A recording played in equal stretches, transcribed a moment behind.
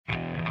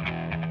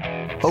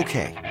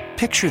Okay,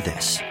 picture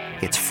this.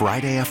 It's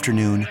Friday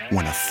afternoon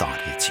when a thought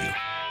hits you.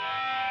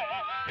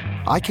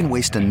 I can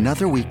waste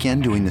another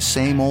weekend doing the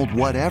same old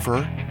whatever,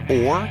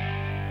 or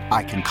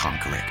I can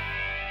conquer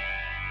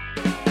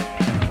it.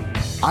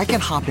 I can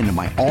hop into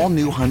my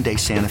all-new Hyundai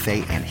Santa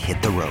Fe and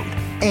hit the road.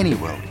 Any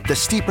road. The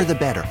steeper, the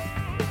better.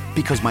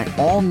 Because my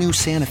all-new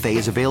Santa Fe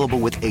is available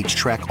with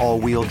H-Track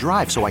all-wheel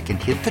drive, so I can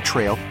hit the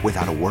trail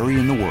without a worry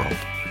in the world.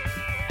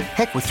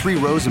 Heck, with 3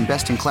 rows and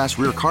best-in-class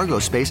rear cargo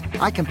space,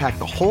 I can pack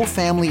the whole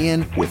family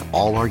in with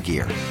all our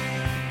gear.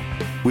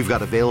 We've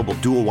got available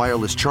dual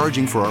wireless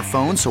charging for our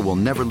phones, so we'll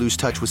never lose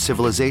touch with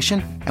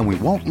civilization, and we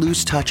won't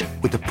lose touch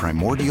with the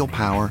primordial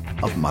power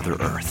of Mother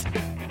Earth.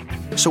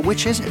 So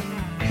which is it?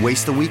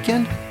 Waste the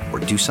weekend or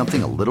do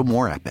something a little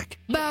more epic?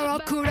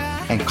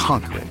 And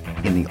conquer it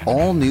in the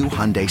all-new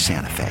Hyundai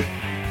Santa Fe.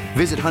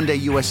 Visit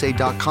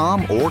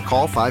HyundaiUSA.com or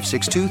call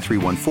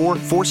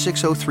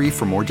 562-314-4603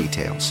 for more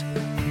details.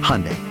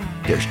 Hyundai,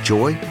 there's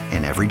joy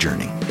in every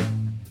journey.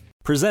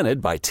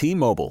 Presented by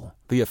T-Mobile,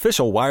 the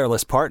official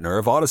wireless partner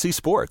of Odyssey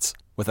Sports.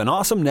 With an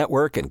awesome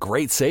network and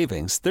great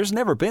savings, there's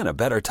never been a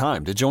better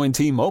time to join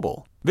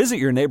T-Mobile. Visit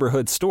your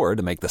neighborhood store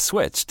to make the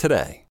switch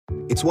today.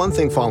 It's one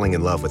thing falling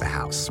in love with a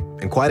house,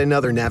 and quite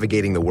another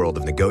navigating the world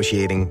of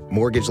negotiating,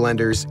 mortgage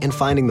lenders, and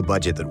finding the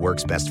budget that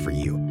works best for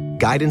you.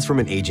 Guidance from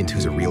an agent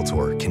who's a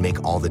Realtor can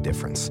make all the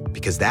difference,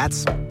 because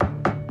that's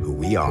who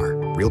we are.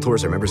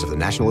 Realtors are members of the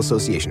National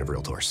Association of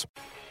Realtors.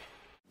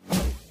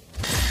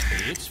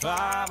 It's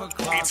 5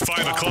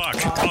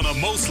 o'clock on the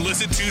most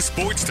listened to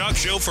sports talk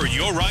show for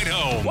your ride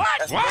home. What?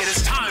 It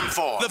is time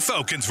for the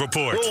Falcons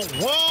Report.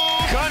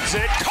 Whoa. Guns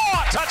it.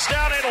 Caught.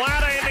 Touchdown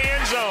Atlanta in the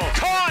end zone.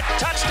 Caught.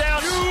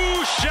 Touchdown.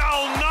 You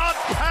shall not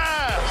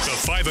pass. The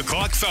 5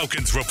 o'clock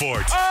Falcons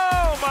Report.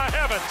 Oh, my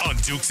heavens. On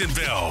Dukes and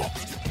Bell.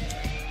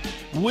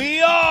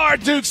 We are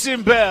Dukes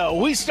and Bell.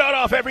 We start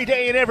off every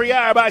day and every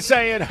hour by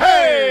saying,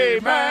 hey,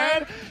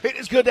 man. It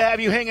is good to have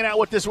you hanging out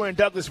with us. We're in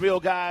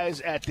Douglasville,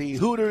 guys, at the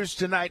Hooters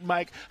tonight.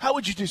 Mike, how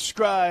would you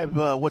describe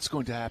what's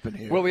going to happen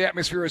here? Well, the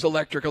atmosphere is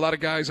electric. A lot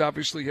of guys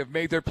obviously have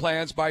made their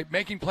plans. By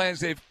making plans,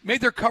 they've made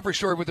their cover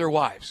story with their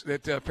wives.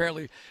 That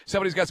apparently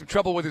somebody's got some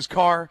trouble with his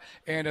car,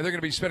 and they're going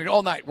to be spending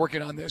all night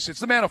working on this. It's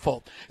the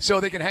manifold.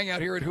 So they can hang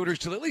out here at Hooters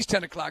till at least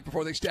 10 o'clock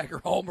before they stagger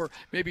home or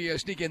maybe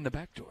sneak in the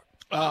back door.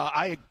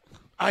 I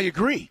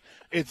agree.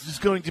 It's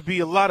going to be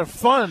a lot of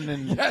fun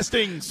and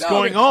things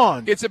going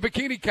on. It's a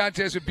bikini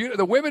contest.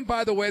 The women,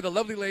 by the way, the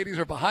lovely ladies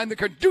are behind the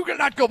curtain. Do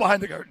not go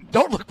behind the curtain.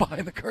 Don't look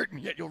behind the curtain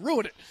yet. You'll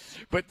ruin it.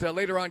 But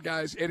later on,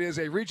 guys, it is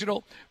a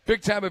regional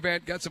big-time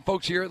event. Got some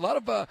folks here. A lot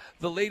of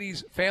the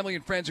ladies' family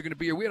and friends are going to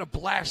be here. We had a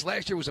blast.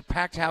 Last year was a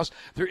packed house.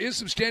 There is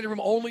some standing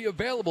room only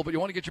available, but you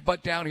want to get your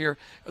butt down here.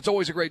 It's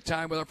always a great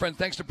time with our friends.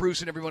 Thanks to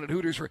Bruce and everyone at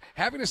Hooters for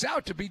having us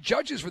out to be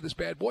judges for this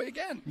bad boy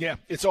again. Yeah,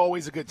 it's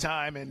always a good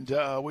time, and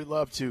we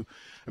love to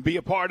be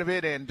a part of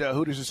it, and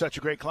Hooters is such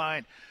a great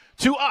client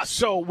to us.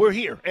 So we're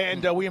here,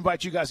 and we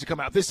invite you guys to come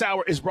out. This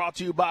hour is brought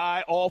to you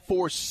by All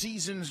Four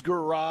Seasons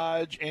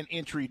Garage and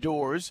Entry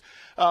Doors.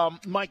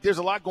 Mike, there's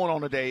a lot going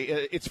on today.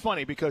 It's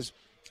funny because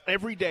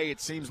every day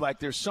it seems like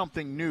there's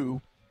something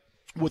new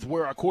with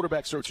where our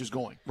quarterback search is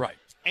going. Right.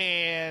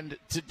 And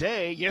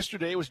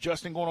yesterday was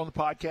Justin going on the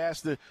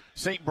podcast, the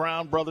St.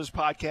 Brown Brothers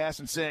podcast,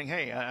 and saying,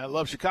 hey, I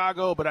love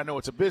Chicago, but I know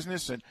it's a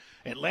business, and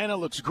Atlanta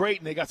looks great,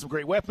 and they got some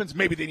great weapons.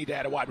 Maybe they need to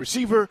add a wide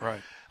receiver.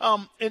 Right.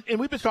 And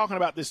we've been talking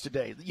about this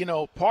today. You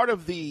know, part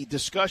of the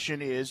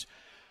discussion is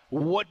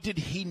what did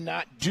he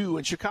not do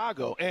in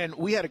Chicago? And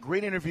we had a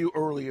great interview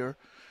earlier.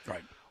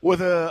 Right. With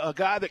a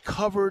guy that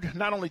covered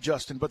not only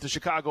Justin, but the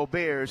Chicago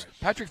Bears. Right.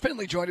 Patrick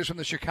Finley joined us from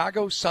the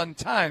Chicago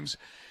Sun-Times.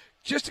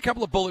 Just a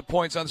couple of bullet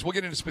points on this. We'll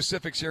get into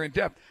specifics here in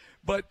depth.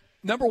 But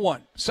number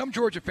one, some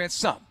Georgia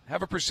fans,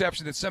 have a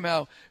perception that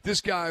somehow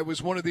this guy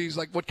was one of these,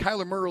 like what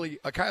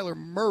Kyler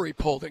Murray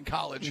pulled in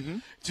college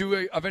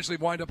to eventually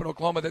wind up in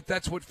Oklahoma.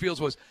 That's what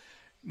Fields was.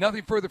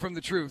 Nothing further from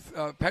the truth.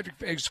 Patrick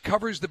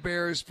covers the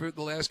Bears for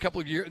the last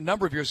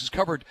number of years. Has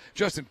covered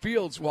Justin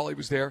Fields while he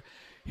was there.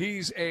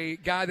 He's a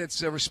guy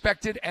that's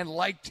respected and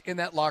liked in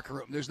that locker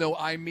room. There's no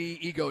I, me,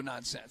 ego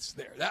nonsense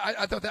there.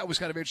 I thought that was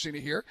kind of interesting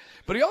to hear.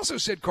 But he also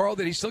said, Carl,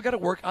 that he's still got to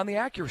work on the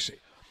accuracy.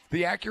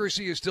 The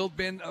accuracy has still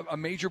been a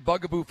major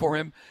bugaboo for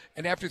him.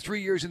 And after 3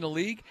 years in the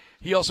league,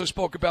 he also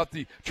spoke about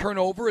the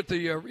turnover at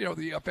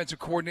the offensive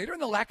coordinator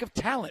and the lack of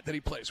talent that he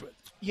plays with.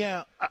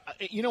 Yeah.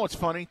 You know what's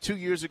funny? 2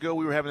 years ago,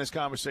 we were having this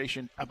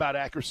conversation about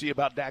accuracy,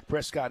 about Dak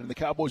Prescott, and the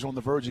Cowboys were on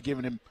the verge of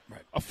giving him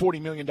a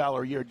 $40 million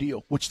a year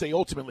deal, which they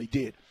ultimately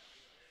did.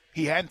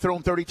 He hadn't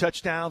thrown 30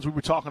 touchdowns. We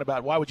were talking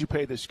about, why would you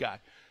pay this guy?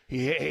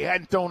 He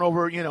hadn't thrown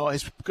over,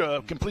 his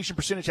completion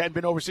percentage hadn't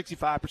been over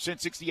 65%,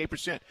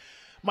 68%.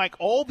 Mike,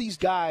 all these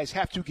guys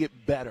have to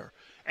get better.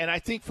 And I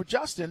think for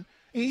Justin,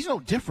 he's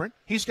no different.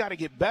 He's got to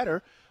get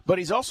better, but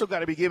he's also got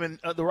to be given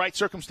the right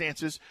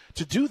circumstances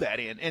to do that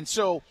in. And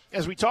so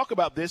as we talk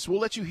about this, we'll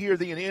let you hear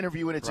the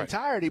interview in its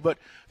entirety. But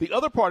the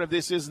other part of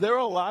this is there are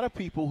a lot of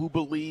people who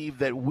believe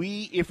that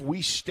if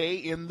we stay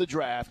in the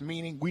draft,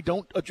 meaning we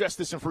don't address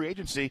this in free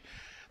agency,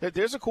 that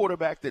there's a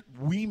quarterback that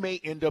we may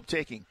end up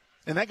taking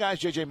And that guy's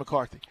JJ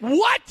McCarthy.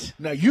 What?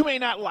 Now, you may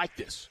not like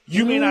this.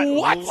 You may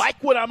not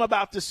like what I'm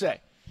about to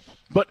say.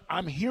 But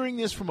I'm hearing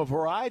this from a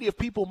variety of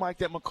people, Mike,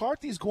 that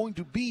McCarthy is going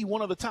to be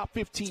one of the top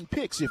 15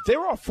 picks. If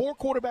there are 4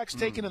 quarterbacks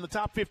taken in the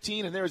top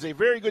 15, and there is a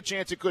very good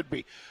chance it could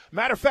be.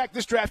 Matter of fact,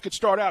 this draft could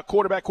start out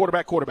quarterback,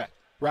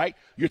 right?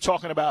 You're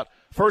talking about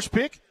first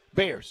pick,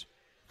 Bears,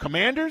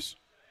 Commanders,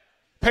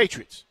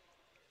 Patriots,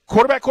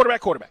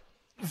 quarterback.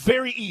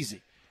 Very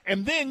easy.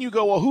 And then you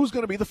go, well, who's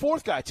going to be the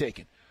 4th guy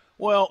taken?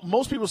 Well,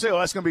 most people say,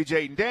 that's going to be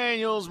Jaden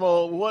Daniels.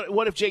 Well,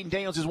 what if Jaden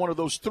Daniels is one of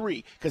those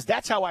 3? Because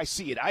that's how I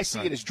see it. I see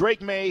it as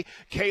Drake May,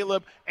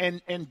 Caleb,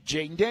 and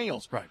Jaden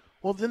Daniels. Right.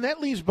 Well, then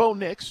that leaves Bo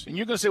Nix. And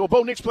you're going to say, well,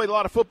 Bo Nix played a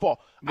lot of football.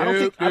 I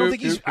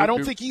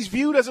don't think he's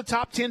viewed as a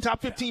top 10,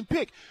 top 15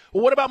 pick.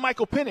 Well, what about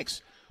Michael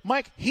Penix?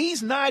 Mike,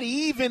 he's not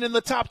even in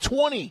the top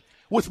 20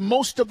 with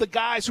most of the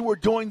guys who are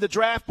doing the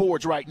draft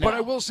boards right now. But I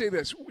will say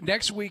this.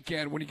 Next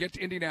weekend, when you get to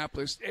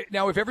Indianapolis,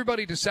 now if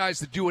everybody decides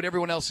to do what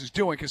everyone else is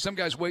doing, because some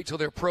guys wait till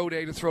their pro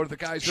day to throw to the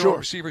guys who are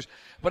receivers,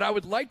 but I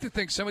would like to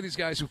think some of these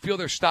guys who feel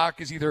their stock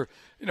is either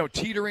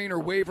teetering or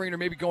wavering or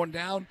maybe going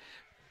down,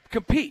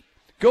 compete.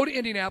 Go to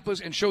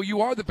Indianapolis and show you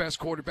are the best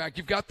quarterback.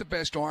 You've got the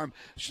best arm.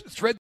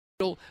 Thread.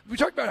 We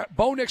talked about how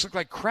Bo Nix looked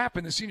like crap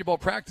in the Senior Bowl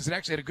practice and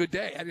actually had a good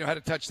day. Had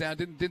a touchdown,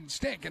 didn't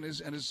stink on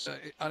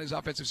his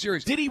offensive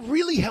series. Did he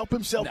really help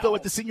himself though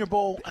at the Senior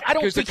Bowl? I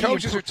don't think because the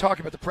coaches are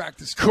talking about the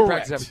practice.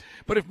 Correct.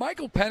 But if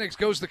Michael Penix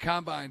goes to the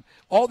combine,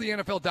 all the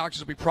NFL doctors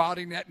will be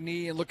prodding that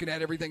knee and looking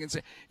at everything and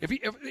say, if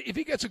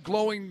he gets a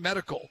glowing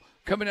medical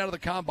coming out of the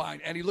combine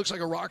and he looks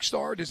like a rock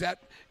star, does that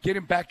get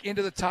him back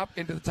into the top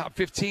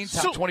 15,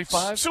 top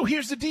 25? So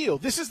here's the deal.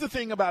 This is the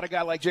thing about a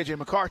guy like JJ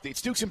McCarthy.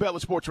 It's Dukes and Bell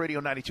at Sports Radio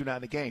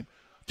 92.9 The Game.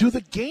 Do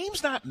the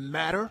games not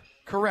matter?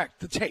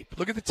 Correct. The tape.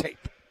 Look at the tape.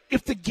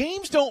 If the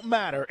games don't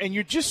matter and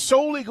you're just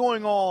solely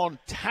going on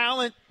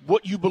talent,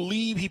 what you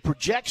believe he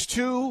projects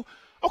to,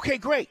 okay,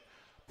 great.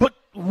 But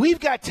we've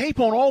got tape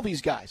on all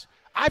these guys.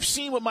 I've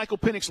seen what Michael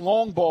Penix's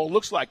long ball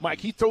looks like, Mike.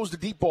 He throws the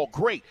deep ball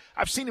great.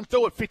 I've seen him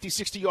throw it 50,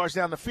 60 yards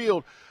down the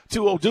field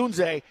to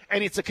Odunze,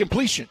 and it's a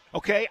completion,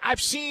 okay?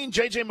 I've seen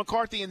J.J.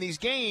 McCarthy in these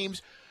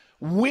games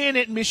win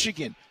at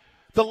Michigan.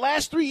 The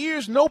last 3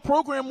 years, no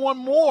program won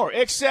more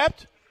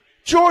except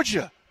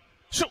Georgia.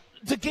 So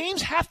the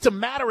games have to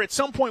matter at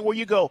some point where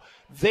you go,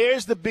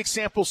 there's the big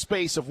sample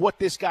space of what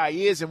this guy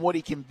is and what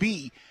he can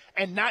be,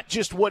 and not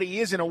just what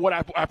he isn't or what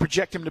I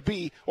project him to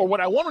be or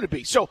what I want him to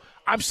be. So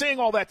I'm saying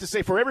all that to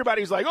say for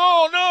everybody who's like,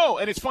 oh, no.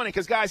 And it's funny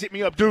because guys hit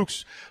me up,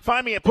 Dukes.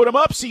 Find me and put them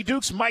up. See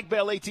Dukes, Mike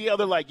Bell, ATL.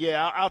 They're like,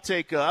 yeah, I'll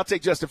take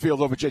Justin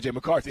Fields over J.J.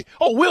 McCarthy.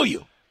 Oh, will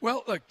you?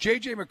 Well, look,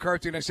 J.J.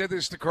 McCarthy, and I said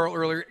this to Carl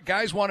earlier,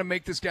 guys want to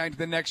make this guy into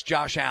the next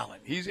Josh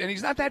Allen. He's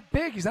not that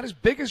big. He's not as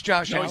big as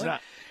Josh Allen. He's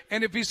not.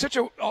 And if he's such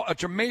an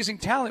amazing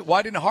talent,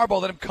 why didn't Harbaugh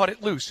let him cut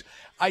it loose?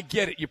 I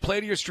get it. You play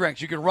to your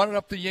strengths. You can run it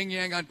up the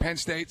yin-yang on Penn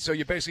State, so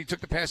you basically took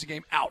the passing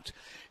game out.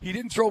 He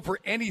didn't throw for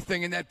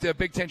anything in that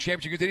Big Ten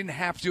championship because they didn't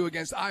have to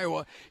against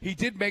Iowa. He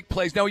did make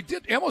plays. Now, he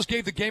almost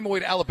gave the game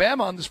away to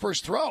Alabama on this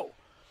first throw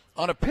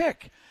on a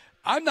pick.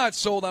 I'm not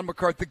sold on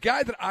McCarthy. The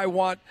guy that I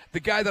want, the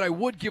guy that I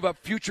would give up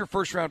future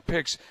first-round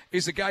picks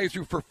is the guy who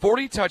threw for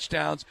 40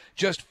 touchdowns,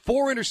 just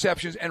 4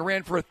 interceptions, and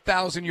ran for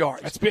 1,000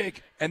 yards. That's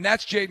big. And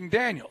that's Jaden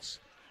Daniels.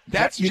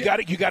 You got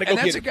to go get him. And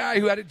that's a guy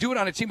who had to do it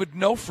on a team with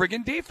no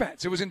friggin'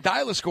 defense. It was in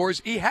Dyla scores.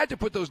 He had to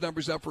put those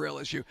numbers up for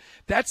LSU.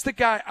 That's the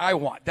guy I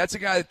want. That's the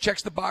guy that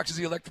checks the boxes.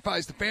 He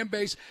electrifies the fan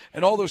base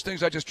and all those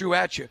things I just drew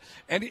at you.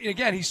 And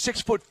again, he's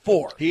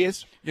 6'4". He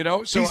is.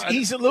 So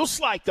he's a little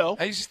slight though.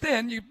 He's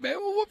thin. You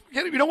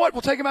know what?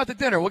 We'll take him out to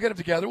dinner. We'll get him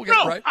together. We'll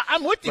get him right.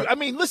 I'm with you. But, I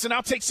mean, listen,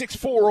 I'll take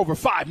 6'4" over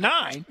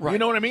 5'9". Right. You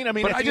know what I mean? I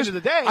mean, but at the end of the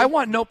day, I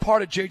want no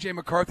part of J.J.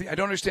 McCarthy. I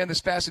don't understand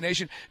this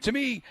fascination. To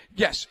me,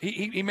 yes,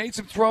 he made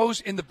some throws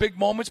in the big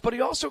moments, but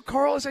he also,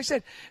 Carl, as I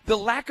said, the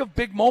lack of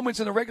big moments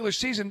in the regular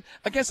season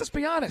against, let's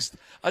be honest,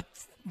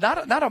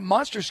 not a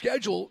monster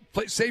schedule,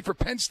 save for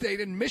Penn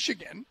State and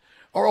Michigan,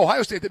 or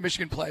Ohio State that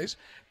Michigan plays.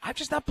 I'm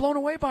just not blown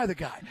away by the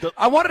guy.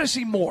 I wanted to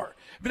see more.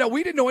 But now,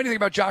 we didn't know anything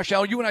about Josh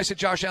Allen. You and I said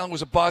Josh Allen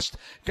was a bust.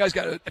 The guy's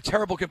got a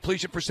terrible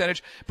completion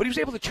percentage, but he was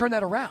able to turn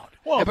that around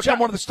and become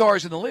one of the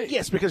stars in the league.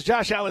 Yes, because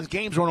Josh Allen's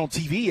games weren't on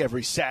TV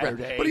every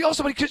Saturday. Right. But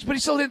he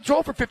still didn't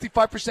throw for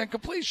 55%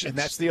 completion. And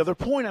that's the other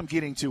point I'm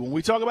getting to. When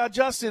we talk about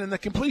Justin and the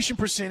completion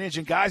percentage,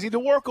 and guys need to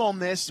work on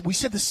this, we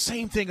said the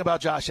same thing about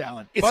Josh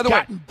Allen. It's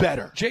gotten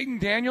better. Jaden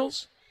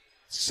Daniels,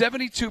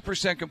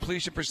 72%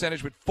 completion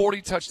percentage with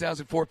 40 touchdowns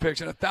and 4 picks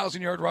and a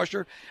 1,000-yard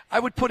rusher. I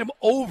would put him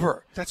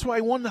over. That's why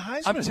he won the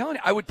Heisman. I'm telling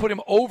you, I would put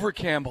him over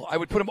Campbell. I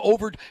would put him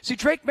over. See,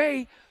 Drake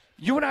May,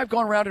 you and I have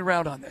gone round and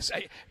round on this.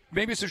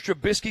 Maybe it's a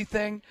Trubisky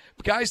thing.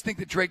 But guys think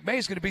that Drake May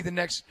is going to be the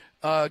next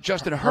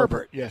Justin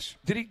Herbert. Yes.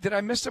 Did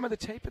I miss some of the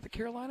tape at the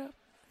Carolina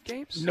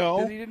games?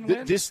 No. He didn't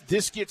win?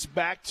 This gets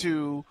back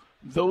to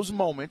those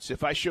moments.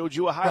 If I showed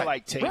you a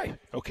highlight tape,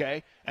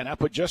 okay, and I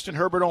put Justin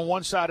Herbert on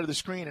one side of the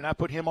screen and I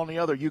put him on the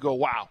other, you go,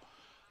 wow,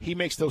 he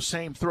makes those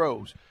same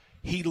throws.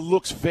 He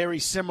looks very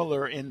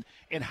similar in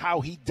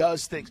how he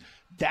does things.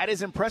 That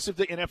is impressive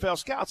to NFL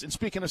scouts. And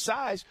speaking of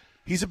size,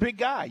 He's a big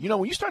guy. You know,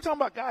 when you start talking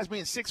about guys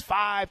being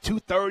 6'5",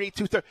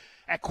 230,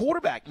 at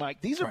quarterback, Mike,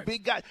 these are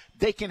big guys.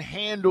 They can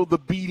handle the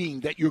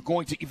beating that you're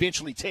going to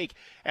eventually take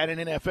at an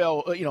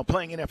NFL,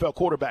 playing NFL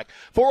quarterback.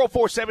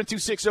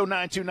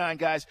 404-726-0929,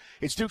 guys.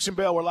 It's Dukes and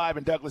Bell. We're live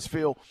in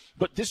Douglasville.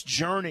 But this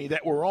journey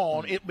that we're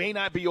on, it may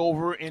not be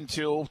over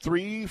until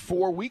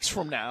 3-4 weeks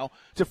from now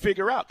to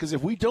figure out. Because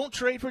if we don't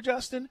trade for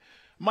Justin,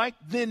 Mike,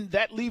 then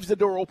that leaves the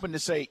door open to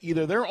say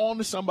either they're on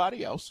to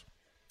somebody else,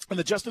 and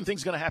the Justin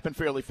thing's going to happen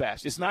fairly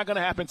fast. It's not going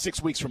to happen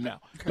 6 weeks from now.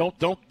 Okay.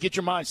 Don't get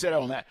your mind set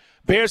on that.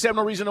 Bears have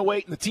no reason to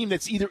wait, and the team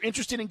that's either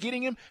interested in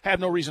getting him have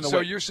no reason to wait.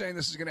 So you're saying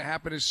this is going to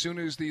happen as soon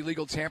as the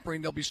illegal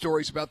tampering, there'll be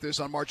stories about this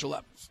on March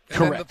 11th. And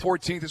Correct. then the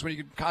 14th is when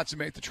you can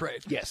consummate the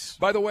trade. Yes.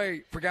 By the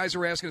way, for guys who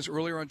were asking us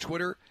earlier on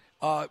Twitter,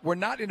 we're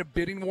not in a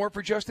bidding war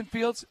for Justin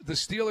Fields. The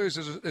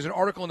Steelers, there's an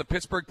article in the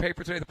Pittsburgh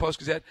paper today, the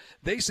Post-Gazette.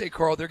 They say,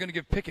 Carl, they're going to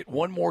give Pickett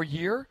one more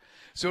year.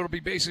 So it'll be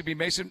basically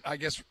Mason. I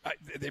guess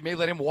they may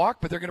let him walk,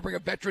 but they're going to bring a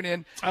veteran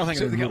in. I don't think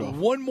so they got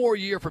one more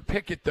year for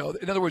Pickett, though.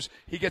 In other words,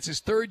 he gets his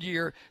third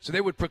year, so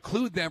they would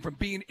preclude them from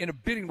being in a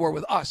bidding war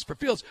with us for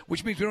Fields,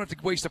 which means we don't have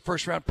to waste a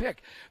first-round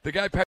pick. The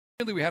guy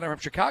we had from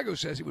Chicago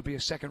says it would be a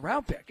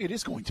second-round pick. It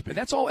is going to be. And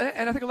that's all.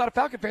 And I think a lot of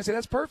Falcon fans say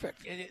that's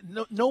perfect.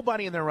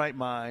 Nobody in their right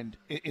mind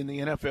in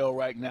the NFL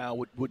right now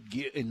would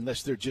get,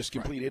 unless they're just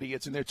complete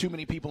idiots, and there are too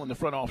many people in the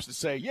front office to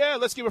say, yeah,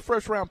 let's give a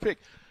first-round pick.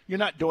 You're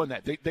not doing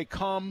that. They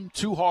come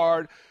too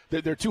hard.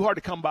 They're too hard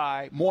to come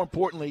by. More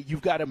importantly,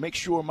 you've got to make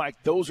sure, Mike,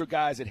 those are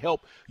guys that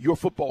help your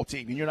football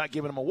team, and you're not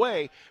giving them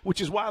away,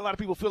 which is why a lot of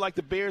people feel like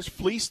the Bears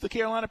fleeced the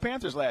Carolina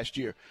Panthers last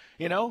year.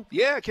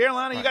 Yeah,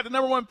 Carolina, you got the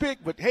number one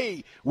pick, but,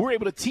 hey, we're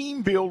able to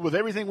team build with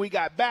everything we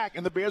got back,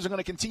 and the Bears are going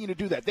to continue to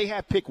do that. They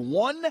have pick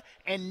 1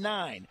 and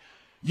 9.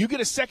 You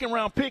get a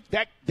second-round pick,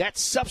 that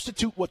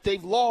substitute what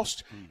they've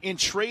lost in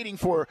trading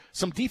for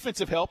some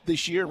defensive help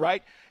this year,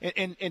 right?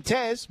 And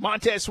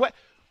Montez Sweat.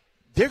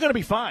 They're going to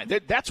be fine.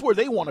 That's where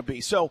they want to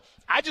be. So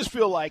I just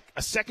feel like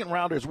a second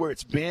rounder is where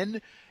it's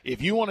been.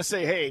 If you want to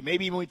say, hey,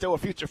 maybe even we throw a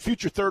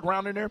future third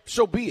round in there,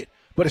 so be it.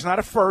 But it's not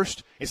a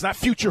first. It's not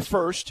future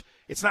first.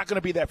 It's not going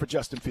to be that for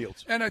Justin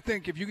Fields. And I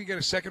think if you can get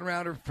a second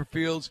rounder for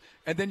Fields,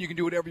 and then you can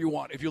do whatever you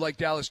want. If you like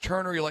Dallas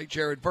Turner, you like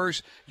Jared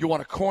Verse, you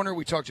want a corner.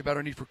 We talked about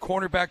our need for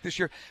cornerback this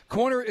year.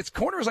 Corner is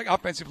like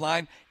offensive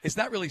line. It's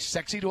not really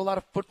sexy to a lot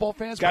of football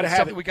fans. Got to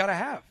have it. We got to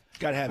have.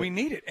 Got to have it. We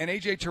need it. And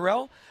A.J.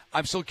 Terrell,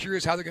 I'm so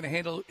curious how they're going to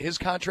handle his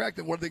contract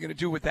and what are they going to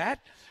do with that.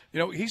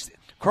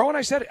 Carl and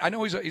I said it. I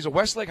know he's a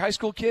Westlake High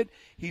School kid.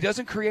 He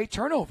doesn't create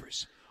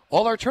turnovers.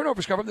 All our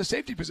turnovers come from the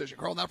safety position,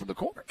 Carl, not from the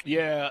corner.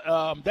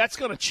 Yeah, that's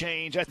going to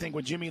change, I think,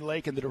 with Jimmy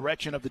Lake in the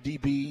direction of the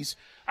DBs.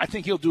 I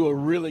think he'll do a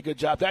really good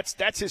job.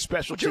 That's his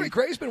specialty. Well, Jerry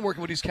Gray's been working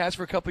with these cats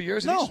for a couple of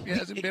years, and he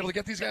hasn't been able to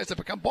get these guys to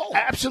become ball.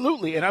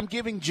 Absolutely, and I'm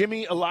giving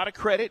Jimmy a lot of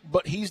credit,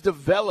 but he's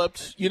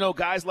developed,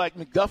 guys like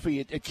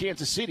McDuffie at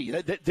Kansas City.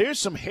 There's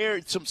some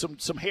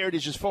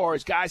heritage as far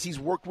as guys he's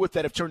worked with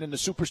that have turned into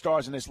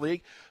superstars in this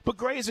league. But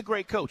Gray is a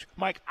great coach.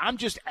 Mike, I'm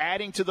just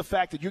adding to the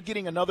fact that you're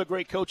getting another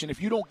great coach, and if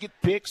you don't get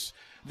picks,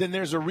 then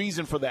there's a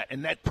reason for that.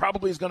 And that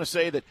probably is going to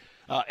say that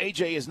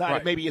A.J. is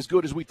not maybe as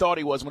good as we thought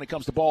he was when it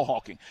comes to ball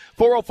hawking.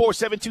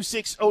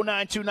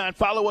 404-726-0929.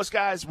 Follow us,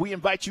 guys. We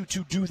invite you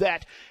to do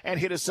that and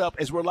hit us up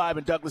as we're live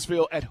in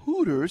Douglasville at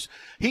Hooters.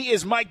 He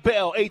is Mike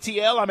Bell,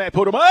 ATL. I'm at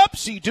Put 'em Up.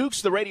 See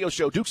Dukes, the radio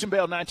show, Dukes and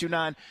Bell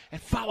 929.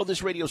 And follow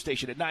this radio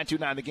station at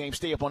 929 The Game.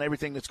 Stay up on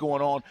everything that's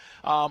going on.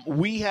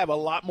 We have a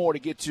lot more to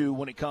get to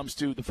when it comes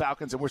to the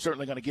Falcons, and we're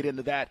certainly going to get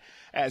into that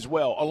as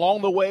well.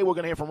 Along the way, we're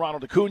going to hear from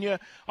Ronald Acuna.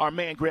 Our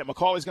man Grant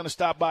McCall is going to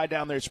stop by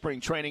down there at spring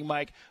training,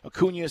 Mike.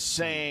 Acuna is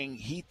saying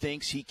he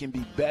thinks he can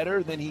be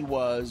better than he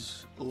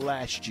was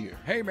last year.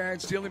 Hey, man,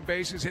 stealing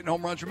bases, hitting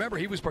home runs. Remember,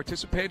 he was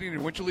participating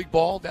in Winter League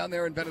ball down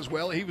there in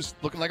Venezuela. He was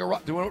looking like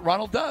doing what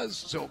Ronald does.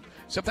 So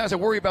sometimes I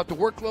worry about the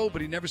workload,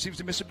 but he never seems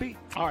to miss a beat.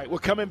 All right, we're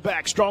coming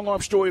back. Strong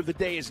Arm Story of the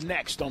Day is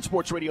next on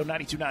Sports Radio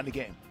 92.9 The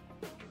Game.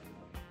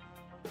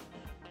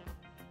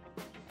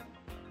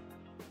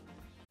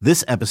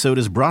 This episode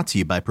is brought to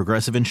you by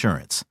Progressive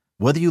Insurance.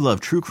 Whether you love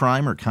true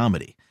crime or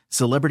comedy,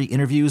 celebrity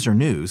interviews or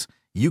news,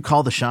 you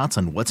call the shots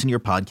on what's in your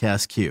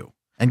podcast queue.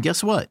 And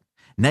guess what?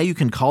 Now you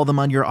can call them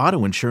on your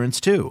auto insurance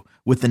too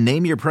with the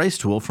Name Your Price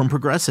tool from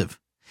Progressive.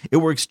 It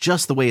works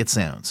just the way it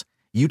sounds.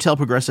 You tell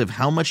Progressive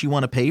how much you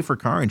want to pay for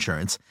car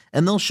insurance,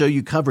 and they'll show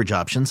you coverage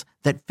options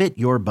that fit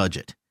your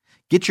budget.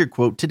 Get your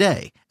quote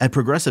today at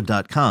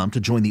Progressive.com to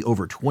join the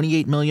over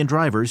 28 million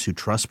drivers who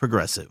trust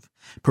Progressive.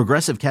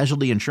 Progressive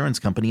Casualty Insurance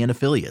Company and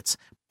Affiliates.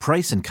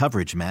 Price and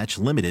coverage match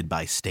limited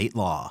by state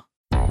law.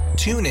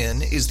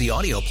 TuneIn is the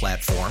audio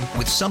platform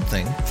with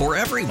something for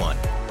everyone.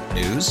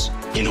 News.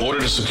 In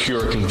order to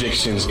secure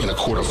convictions in a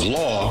court of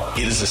law,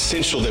 it is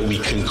essential that we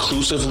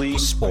conclusively.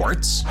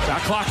 Sports.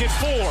 Got clock at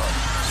 4.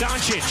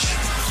 Doncic.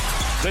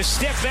 The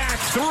step back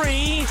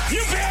 3.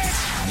 You bet.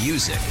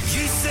 Music.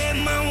 You set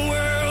my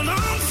world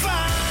on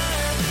fire.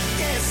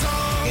 Yes,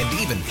 and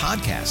even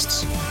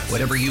podcasts.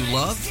 Whatever you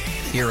love,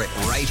 hear it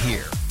right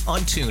here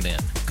on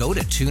TuneIn. Go to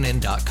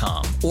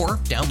TuneIn.com or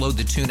download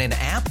the TuneIn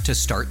app to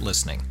start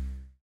listening.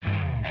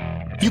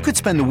 You could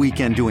spend the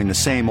weekend doing the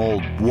same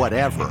old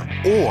whatever,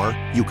 or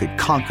you could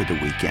conquer the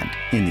weekend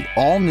in the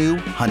all-new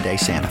Hyundai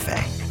Santa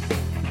Fe.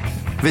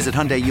 Visit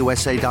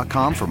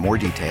HyundaiUSA.com for more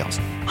details.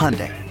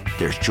 Hyundai,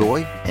 there's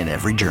joy in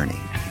every journey.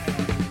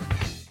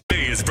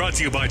 Today is brought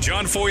to you by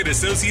John Foy &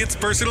 Associates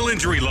Personal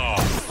Injury Law.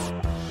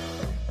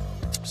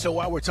 So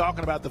while we're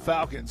talking about the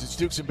Falcons, it's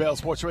Dukes and Bell,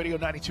 Sports Radio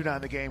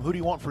 92.9 The Game. Who do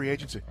you want free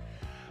agency?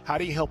 How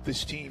do you help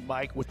this team,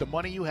 Mike, with the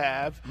money you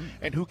have,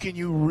 and who can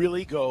you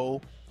really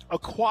go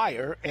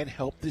acquire and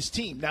help this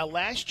team? Now,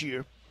 last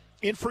year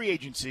in free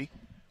agency,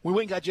 we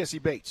went and got Jesse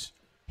Bates.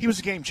 He was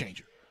a game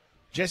changer.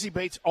 Jesse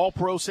Bates,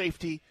 all-pro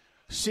safety,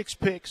 6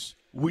 picks.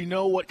 We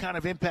know what kind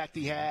of impact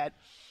he had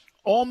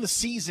on the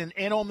season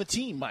and on the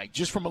team, Mike,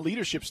 just from a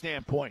leadership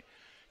standpoint.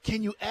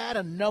 Can you add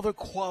another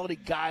quality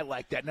guy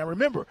like that? Now,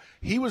 remember,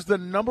 he was the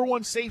number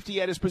 1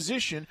 safety at his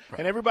position,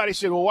 and everybody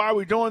said, well, why are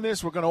we doing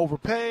this? We're going to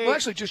overpay. Well,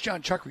 actually, just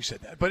John Chuckery said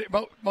that, but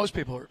most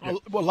people are. Yeah.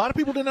 Well, a lot of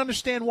people didn't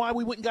understand why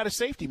we went and got a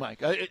safety, Mike.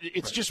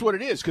 It's just what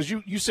it is, because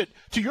you said,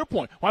 to your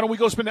point, why don't we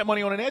go spend that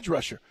money on an edge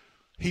rusher?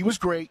 He was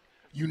great.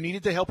 You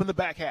needed the help in the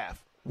back half.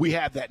 We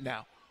have that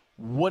now.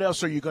 What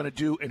else are you going to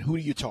do, and who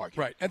do you target?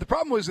 Right. And the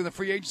problem was in the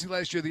free agency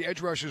last year, the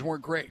edge rushers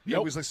weren't great.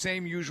 Nope. It was the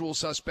same usual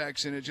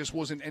suspects, and it just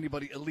wasn't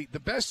anybody elite. The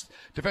best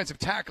defensive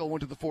tackle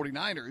went to the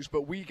 49ers,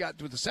 but we got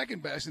to the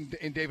second best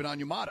in David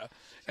Onyemata.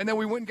 And then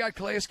we went and got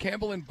Calais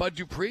Campbell and Bud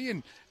Dupree,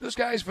 and those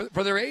guys,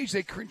 for their age,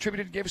 they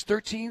contributed and gave us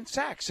 13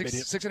 sacks,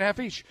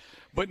 6.5 each.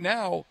 But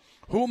now,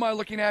 who am I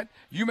looking at?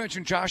 You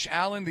mentioned Josh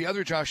Allen, the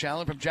other Josh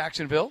Allen from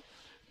Jacksonville.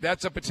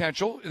 That's a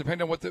potential,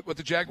 depending on what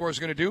the Jaguars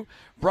are going to do.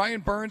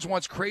 Brian Burns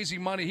wants crazy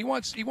money. He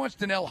wants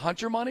Donnell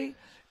Hunter money,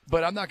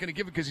 but I'm not going to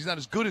give it because he's not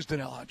as good as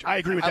Donnell Hunter. I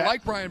agree with that. I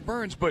like Brian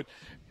Burns, but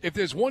if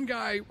there's one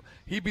guy,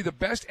 he'd be the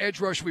best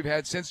edge rusher we've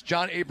had since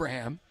John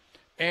Abraham.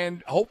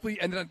 And hopefully,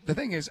 and the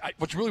thing is,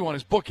 what you really want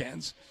is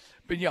bookends.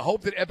 But you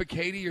hope that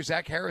Ebiketie or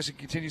Zach Harrison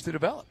continues to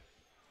develop.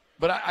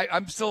 But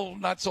I'm still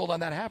not sold on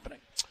that happening.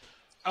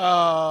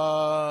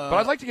 But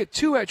I'd like to get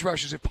 2 edge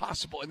rushers if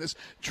possible in this.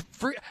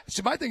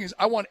 See, my thing is,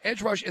 I want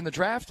edge rush in the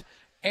draft,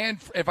 and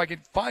if I could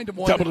find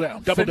one, double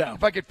down.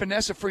 If I could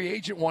finesse a free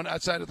agent one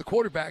outside of the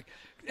quarterback,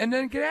 and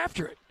then get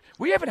after it.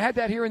 We haven't had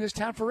that here in this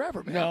town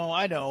forever, man. No,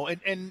 I know.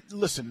 And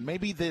listen,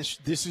 maybe this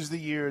is the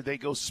year they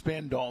go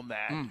spend on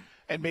that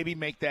and maybe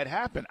make that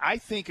happen. I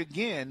think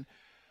again,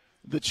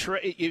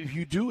 if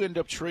you do end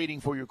up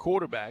trading for your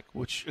quarterback,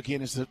 which,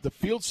 again, is the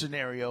field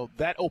scenario,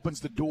 that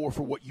opens the door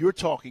for what you're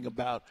talking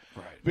about,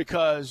 right?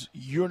 Because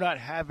you're not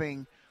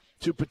having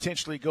to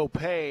potentially go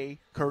pay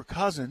Kirk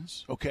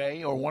Cousins,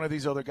 okay, or one of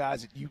these other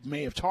guys that you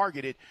may have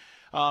targeted.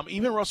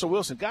 Even Russell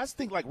Wilson. Guys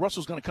think like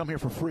Russell's going to come here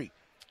for free.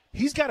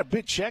 He's got a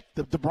big check.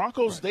 The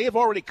Broncos, right, they have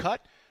already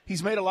cut.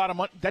 He's made a lot of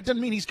money. That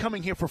doesn't mean he's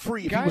coming here for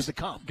free if he was to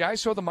come.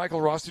 Guys saw the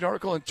Michael Rothstein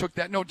article and took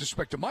that. No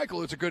disrespect to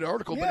Michael, it's a good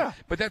article, yeah,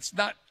 but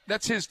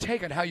that's his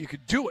take on how you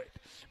could do it.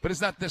 But it's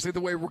not necessarily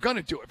the way we're going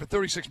to do it for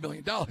 $36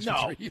 million.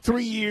 No,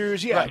 3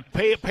 years, yeah.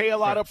 Right. Pay a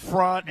lot up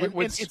front. And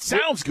it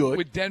sounds good.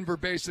 With Denver,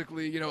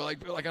 basically,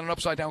 like on an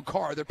upside-down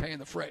car, they're paying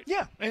the freight.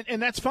 Yeah,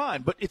 and that's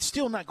fine. But it's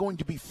still not going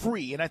to be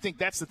free. And I think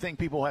that's the thing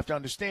people have to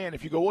understand.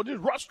 If you go, well,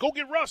 just Russ, go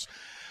get Russ.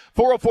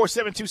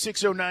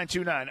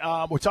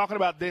 404-726-0929. We're talking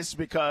about this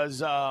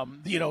because,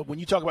 when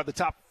you talk about the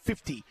top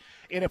 50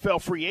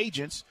 NFL free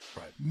agents,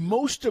 right,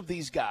 most of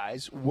these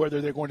guys,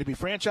 whether they're going to be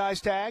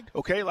franchise tagged,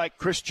 okay, like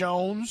Chris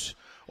Jones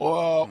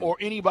or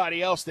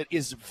anybody else that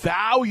is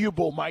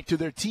valuable, Mike, to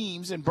their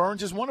teams, and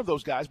Burns is one of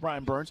those guys,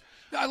 Brian Burns.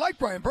 I like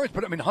Brian Burns,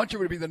 but, Hunter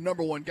would be the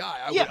number 1 guy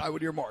I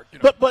would earmark.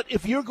 But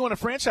if you're going to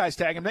franchise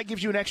tag him, that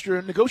gives you an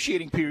extra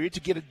negotiating period to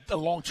get a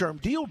long-term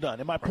deal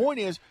done. And my point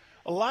is,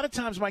 a lot of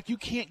times, Mike, you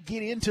can't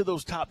get into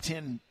those top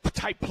 10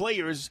 type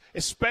players,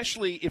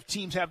 especially if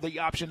teams have the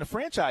option to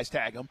franchise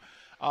tag them.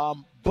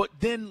 But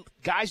then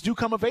guys do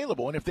come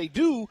available. And if they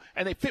do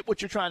and they fit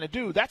what you're trying to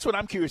do, that's what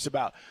I'm curious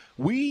about.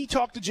 We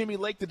talked to Jimmy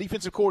Lake, the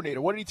defensive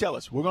coordinator. What did he tell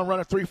us? We're going to run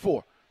a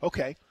 3-4.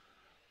 Okay.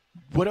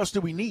 What else do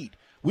we need?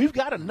 We've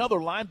got another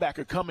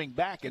linebacker coming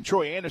back in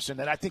Troy Anderson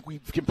that I think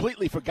we've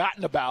completely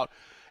forgotten about.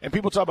 And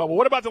people talk about, well,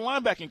 what about the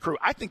linebacking crew?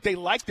 I think they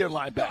like their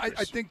linebackers.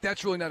 I think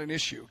that's really not an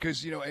issue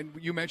because, and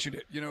you mentioned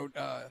it,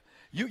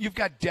 you've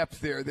got depth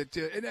there that,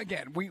 and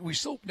again, we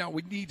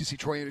need to see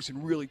Troy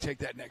Anderson really take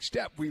that next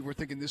step. We were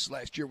thinking this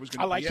last year was going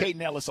to be I like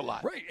Caden Ellis a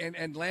lot. Right,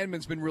 and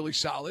Landman's been really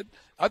solid.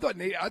 I thought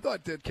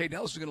that Caden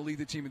Ellis was going to lead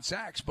the team in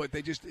sacks, but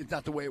it's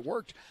not the way it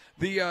worked.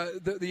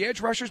 The edge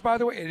rushers, by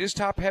the way, it is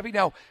top heavy.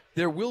 Now,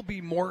 there will be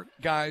more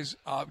guys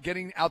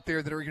getting out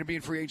there that are going to be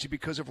in free agency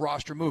because of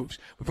roster moves.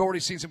 We've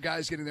already seen some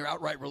guys getting their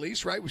outright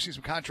release, right? We've seen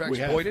some contracts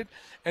voided,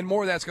 and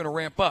more of that's going to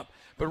ramp up.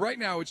 But right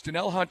now, it's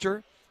Donnell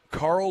Hunter,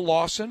 Carl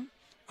Lawson.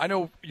 I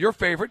know your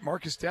favorite,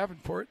 Marcus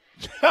Davenport.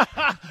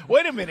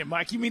 Wait a minute,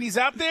 Mike. You mean he's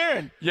out there?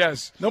 And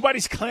yes.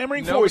 Nobody's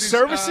clamoring for his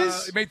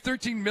services? He made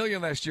 $13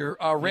 million last year.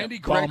 Randy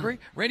Gregory.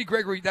 Randy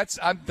Gregory,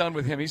 I'm done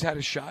with him. He's had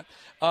his shot.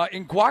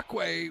 In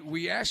Ngakwe,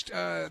 we asked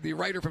the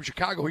writer from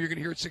Chicago, who you're going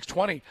to hear at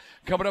 6:20,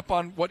 coming up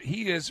on what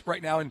he is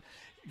right now. And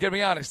Gotta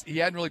be honest, he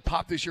hadn't really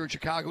popped this year in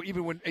Chicago,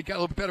 even when it got a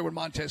little bit better when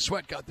Montez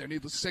Sweat got there,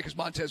 needless to say, because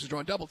Montez was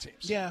drawing double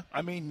teams. Yeah,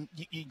 I mean,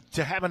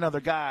 to have another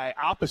guy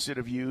opposite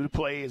of you to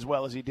play as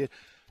well as he did.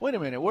 Wait a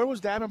minute, where was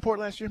Davenport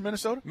last year?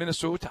 Minnesota?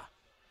 Minnesota.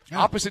 Yeah.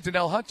 Opposite to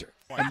Nell Hunter.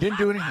 And didn't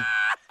do anything.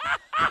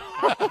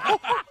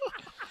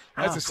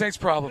 That's the Saints'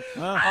 problem.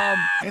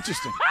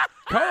 Interesting.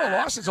 Carl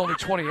Lawson's only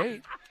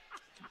 28.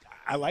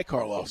 I like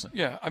Carl Lawson.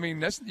 Yeah, I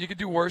mean, you could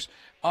do worse.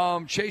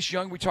 Chase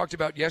Young, we talked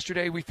about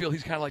yesterday. We feel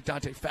he's kind of like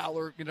Dante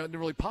Fowler. Didn't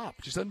really pop.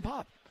 Just doesn't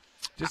pop.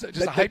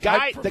 The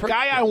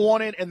guy I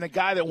wanted and the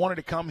guy that wanted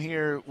to come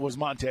here was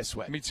Montez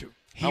Sweat. Me too.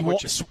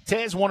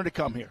 Tez wanted to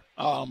come here.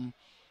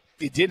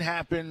 It didn't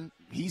happen.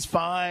 He's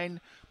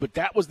fine. But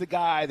that was the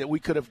guy that we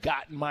could have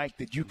gotten, Mike,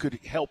 that you could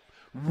help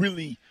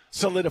really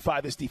solidify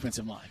this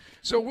defensive line.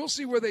 So we'll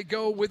see where they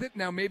go with it.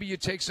 Now, maybe you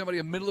take somebody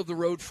a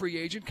middle-of-the-road free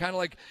agent, kind of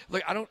like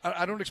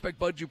I don't expect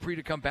Bud Dupree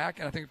to come back,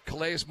 and I think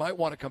Calais might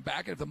want to come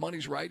back. And if the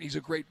money's right, he's a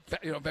great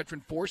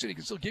veteran force, and he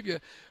can still give you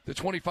the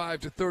 25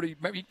 to 30.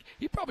 Maybe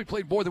he probably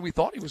played more than we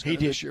thought he was going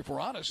to this year, if we're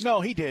honest.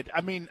 No, he did.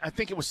 I mean, I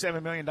think it was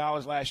 $7 million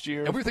last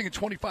year. And we were thinking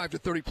 25 to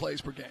 30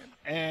 plays per game.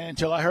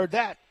 Until I heard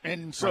that.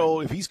 And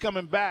so if he's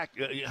coming back,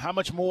 how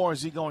much more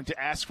is he going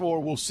to ask for?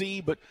 We'll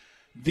see. But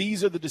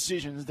these are the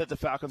decisions that the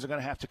Falcons are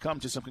going to have to come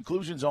to some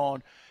conclusions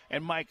on.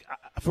 And, Mike,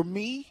 for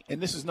me, and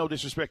this is no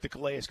disrespect to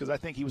Calais because I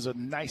think he was a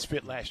nice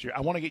fit last year,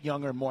 I want to get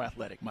younger and more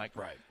athletic, Mike.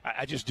 Right.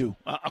 I just do.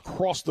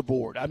 Across the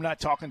board. I'm not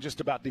talking just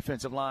about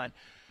defensive line.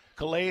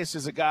 Calais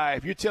is a guy,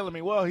 if you're telling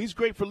me, well, he's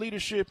great for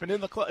leadership and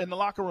in the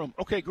locker room,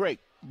 okay, great.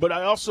 But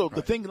I also,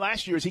 the thing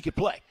last year is he could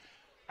play.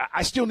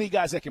 I still need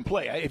guys that can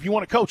play. If you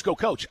want to coach, go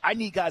coach. I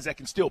need guys that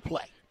can still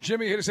play.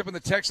 Jimmy hit us up in the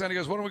text line. He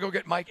goes, why don't we go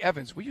get Mike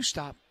Evans? Will you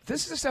stop?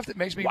 This is the stuff that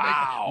makes me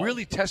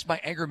really test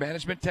my anger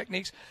management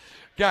techniques.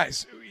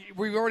 Guys,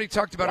 we've already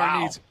talked about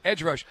our needs.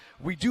 Edge rush.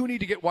 We do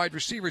need to get wide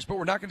receivers, but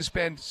we're not going to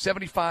spend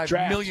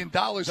 $75 million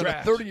on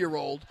a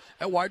 30-year-old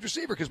at wide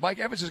receiver because Mike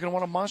Evans is going to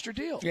want a monster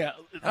deal. Yeah.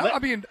 I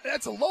mean,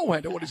 that's a low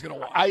end of what he's going to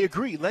want. I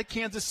agree. Let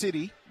Kansas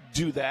City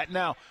do that.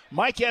 Now,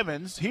 Mike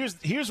Evans,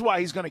 here's why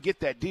he's going to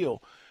get that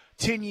deal.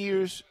 10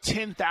 years,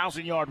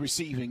 10,000-yard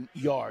receiving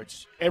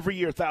yards. Every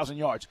year, 1,000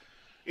 yards.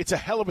 It's a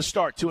hell of a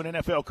start to an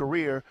NFL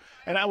career.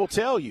 And I will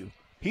tell you,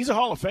 he's a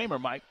Hall of Famer,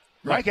 Mike.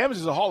 Right. Mike Evans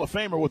is a Hall of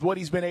Famer with what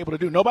he's been able to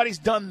do. Nobody's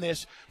done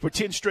this for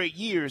 10 straight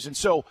years. And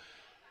so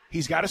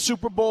he's got a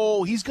Super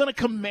Bowl. He's going to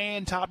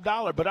command top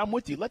dollar. But I'm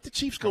with you. Let the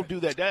Chiefs go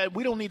do that.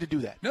 We don't need to do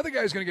that. Another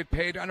guy who's going to get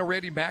paid, I know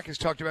Randy Mack has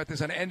talked about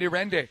this on Ende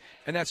Rende,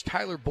 and that's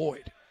Tyler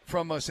Boyd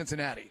from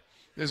Cincinnati.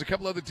 There's a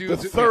couple other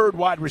dudes. The third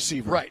wide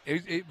receiver. Right.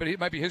 But it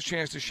might be his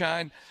chance to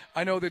shine.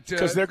 I know that.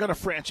 Because they're going to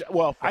franchise.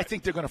 Well, right. I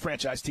think they're going to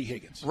franchise T.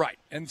 Higgins. Right.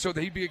 And so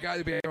he'd be a guy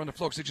that'd be on the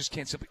floor because they just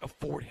can't simply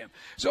afford him.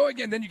 So,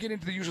 again, then you get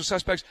into the usual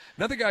suspects.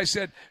 Another guy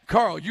said,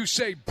 Carl, you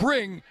say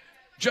bring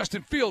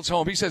Justin Fields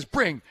home. He says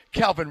bring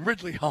Calvin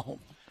Ridley home.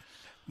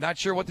 Not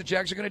sure what the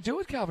Jags are going to do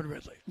with Calvin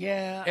Ridley.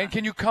 Yeah. And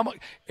can you come,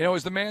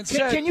 as the man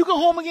said. Can you go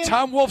home again?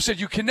 Tom Wolfe said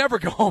you can never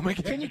go home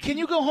again. Can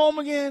you go home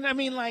again? I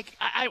mean, like,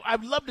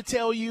 I'd love to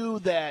tell you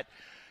that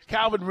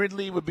Calvin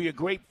Ridley would be a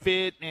great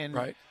fit.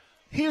 And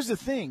here's the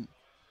thing.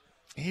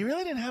 He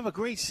really didn't have a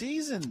great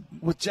season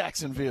with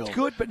Jacksonville.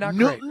 Good, but not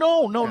great.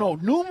 No.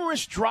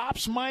 Numerous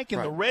drops, Mike,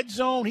 in the red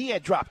zone. He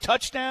had dropped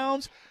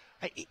touchdowns.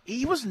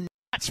 He was not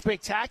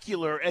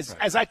spectacular as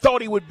I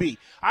thought he would be.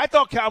 I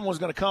thought Calvin was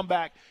going to come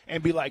back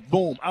and be like,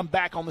 boom, I'm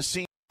back on the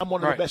scene. I'm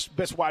one of the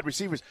best wide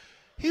receivers.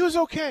 He was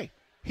okay.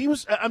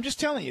 I'm just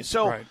telling you.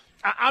 So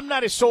I'm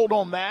not as sold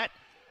on that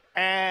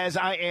as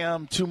I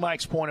am to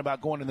Mike's point about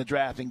going in the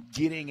draft and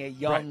getting a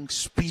young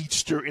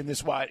speedster in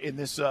this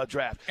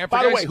draft. And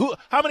by the way,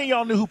 how many of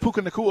y'all knew who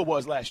Puka Nacua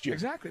was last year?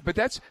 Exactly, but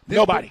that's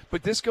nobody.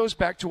 But this goes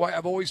back to why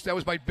that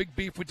was my big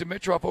beef with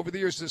Dimitroff over the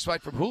years,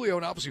 despite from Julio,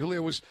 and obviously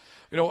Julio was,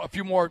 a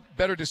few more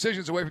better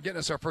decisions away from getting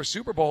us our first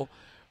Super Bowl.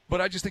 But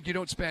I just think you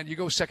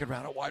go second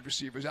round at wide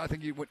receivers. I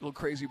think you went a little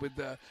crazy with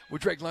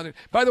Drake London.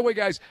 By the way,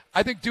 guys,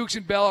 I think Dukes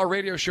and Bell, our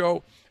radio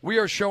show, we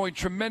are showing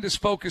tremendous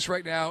focus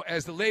right now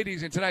as the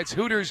ladies in tonight's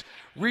Hooters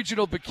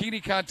Regional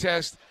Bikini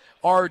Contest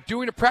are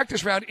doing a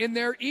practice round in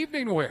their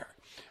evening wear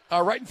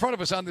right in front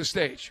of us on this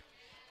stage.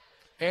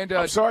 And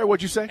I'm sorry,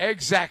 what'd you say?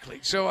 Exactly.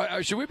 So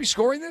should we be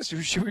scoring this?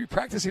 Or should we be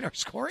practicing our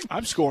scoring?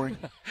 I'm scoring.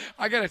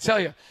 I got to tell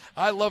you,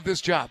 I love this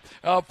job.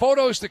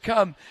 Photos to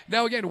come.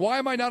 Now, again, why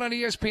am I not on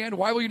ESPN?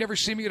 Why will you never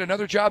see me at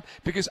another job?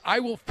 Because I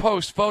will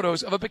post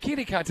photos of a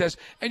bikini contest,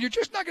 and you're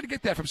just not going to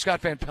get that from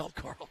Scott Van Pelt,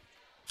 Carl.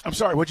 I'm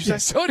sorry, what'd you say?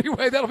 So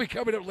anyway, that'll be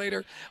coming up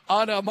later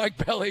on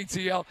Mike Bell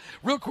ATL.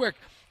 Real quick,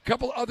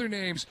 couple other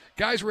names.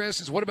 Guys were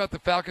asking us, what about the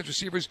Falcons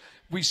receivers?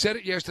 We said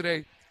it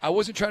yesterday. I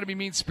wasn't trying to be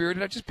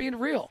mean-spirited. I'm just being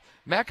real.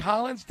 Mac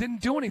Hollins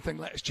didn't do anything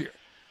last year.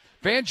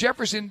 Van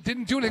Jefferson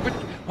didn't do anything.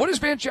 But what is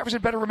Van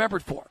Jefferson better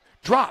remembered for?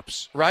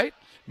 Drops, right?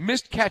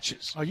 Missed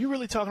catches. Are you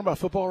really talking about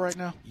football right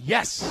now?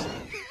 Yes.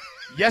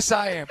 Yes,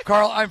 I am.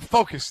 Carl, I'm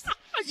focused.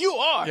 You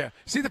are. Yeah.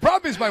 See, the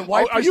problem is my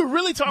wife. Are you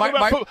really talking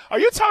about football? Are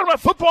you talking about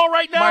football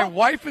right now? My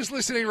wife is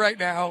listening right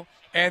now.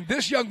 And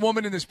this young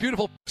woman in this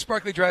beautiful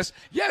sparkly dress,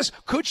 yes,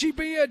 could she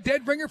be a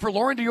dead ringer for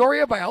Lauren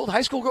Dioria, my old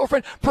high school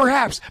girlfriend?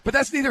 Perhaps, but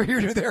that's neither here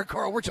nor there,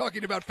 Carl. We're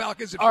talking about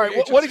Falcons and all right,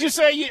 what did you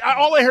say?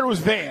 All I heard was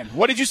Van.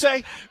 What did you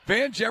say?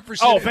 Van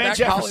Jefferson and Matt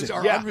Collins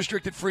are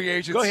unrestricted free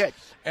agents. Go ahead.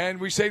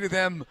 And we say to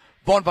them,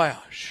 bon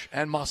voyage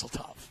and mazel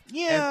tov.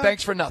 Yeah. And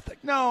thanks for nothing.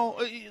 No,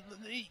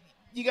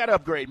 you got to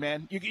upgrade,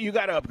 man. You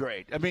got to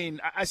upgrade. I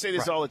mean, I say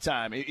this all the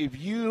time. If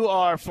you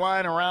are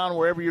flying around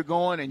wherever you're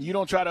going and you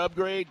don't try to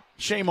upgrade,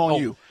 shame on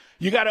you.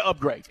 You got to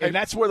upgrade, and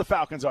that's where the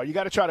Falcons are. You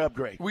got to try to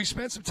upgrade. We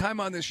spent some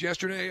time on this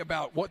yesterday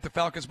about what the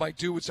Falcons might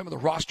do with some of the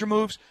roster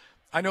moves.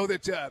 I know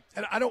that,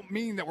 and I don't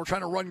mean that we're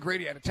trying to run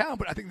Grady out of town,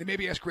 but I think they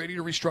maybe ask Grady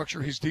to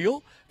restructure his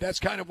deal. That's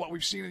kind of what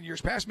we've seen in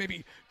years past.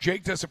 Maybe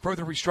Jake does some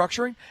further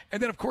restructuring.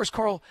 And then, of course,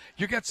 Carl,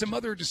 you got some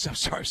other – I'm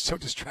sorry, I'm so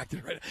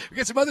distracted right now. You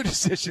got some other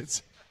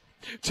decisions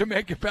to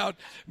make about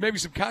maybe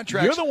some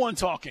contracts. You're the one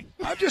talking.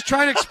 I'm just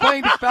trying to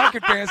explain to Falcon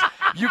fans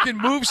you can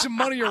move some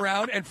money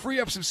around and free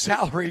up some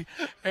salary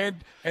and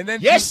then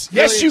yes, do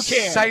really you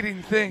can.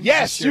 Exciting things.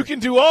 Yes, you can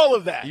do all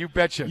of that. You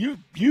betcha.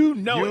 You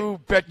know you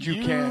bet you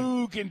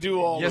can. You can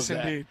do all of that.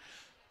 Yes,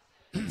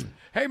 indeed.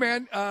 Hey,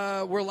 man,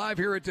 we're live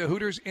here at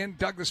Hooters in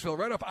Douglasville,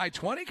 right off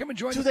I-20. Come and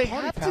join Do the they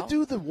party, have pal. to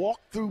do the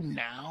walkthrough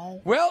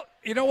now? Well,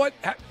 you know what?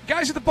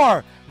 Guys at the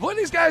bar, look at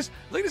these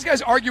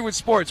guys argue with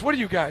sports. What are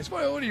you guys?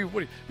 What are you?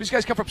 These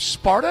guys come from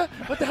Sparta?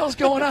 What the hell's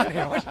going on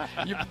here?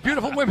 You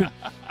beautiful women.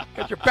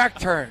 Got your back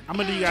turned. I'm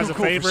going to do you guys Too a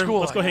cool for favor. school.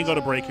 Let's go ahead and go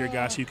to break here,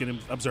 guys, so you can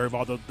observe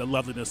all the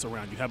loveliness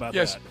around you. How about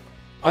that?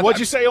 What'd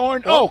you say,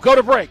 Oren? Go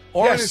to break.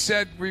 Oren yes. has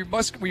said we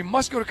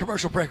must go to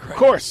commercial break right Of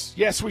course.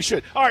 Yes, we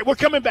should. All right, we're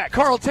coming back.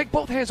 Carl, take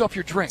both hands off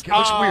your drink. It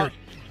looks weird.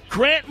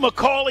 Grant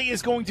McCauley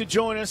is going to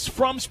join us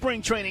from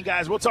spring training,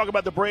 guys. We'll talk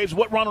about the Braves,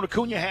 what Ronald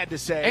Acuna had to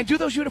say. And do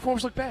those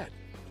uniforms look bad?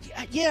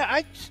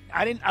 Yeah,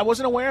 I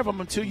wasn't aware of them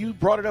until you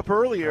brought it up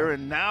earlier,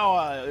 and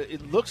now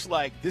it looks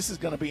like this is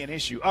going to be an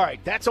issue. All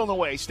right, that's on the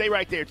way. Stay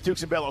right there.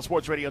 Dukes and Bell on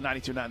Sports Radio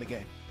 92.9 The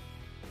Game.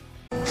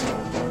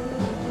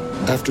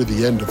 After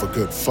the end of a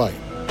good fight,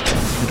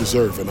 you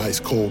deserve an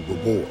ice-cold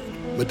reward.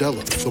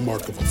 Modelo is the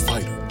mark of a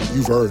fighter.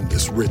 You've earned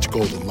this rich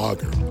golden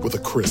lager with a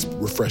crisp,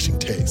 refreshing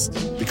taste.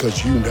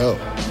 Because you know,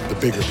 the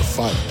bigger the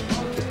fight,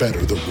 the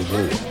better the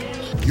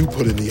reward. You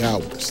put in the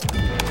hours,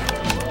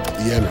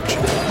 the energy,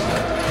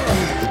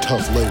 the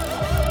tough labor.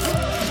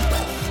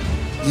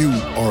 You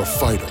are a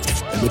fighter,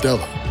 and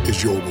Modelo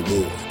is your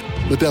reward.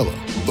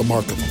 Modelo, the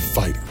mark of a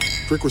fighter.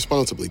 Drink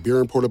responsibly. Beer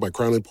imported by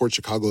Crown Imports,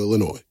 Chicago,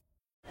 Illinois.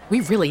 We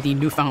really need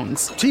new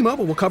phones.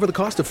 T-Mobile will cover the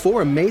cost of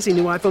 4 amazing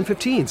new iPhone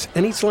 15s,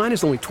 and each line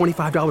is only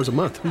 $25 a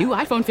month. New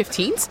iPhone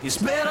 15s? It's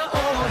better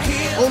over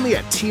here. Only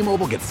at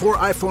T-Mobile, get 4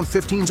 iPhone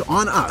 15s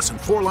on us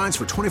and 4 lines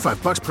for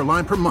 $25 per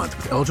line per month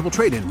with eligible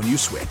trade-in when you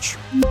switch.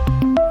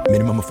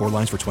 Minimum of 4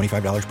 lines for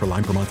 $25 per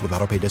line per month with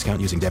autopay discount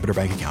using debit or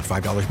bank account.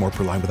 $5 more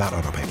per line without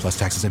autopay, plus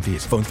taxes and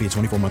fees. Phone fee at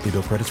 24 monthly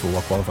bill credits for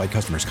well-qualified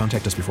customers.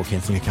 Contact us before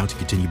canceling account to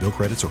continue bill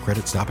credits or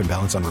credit stop and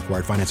balance on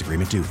required finance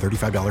agreement due.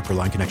 $35 per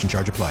line connection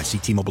charge applies. See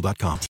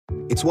T-Mobile.com.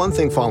 It's one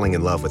thing falling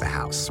in love with a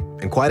house,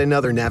 and quite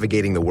another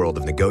navigating the world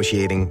of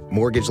negotiating,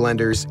 mortgage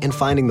lenders, and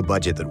finding the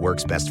budget that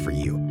works best for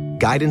you.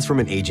 Guidance from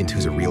an agent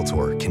who's a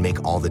Realtor can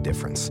make all the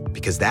difference,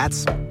 because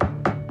that's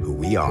who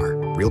we are.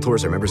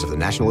 Realtors are members of the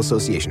National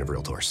Association of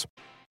Realtors.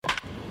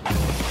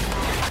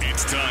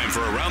 It's time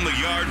for Around the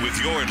Yard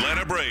with your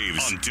Atlanta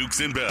Braves on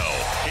Dukes and Bell.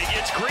 He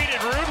gets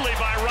greeted rudely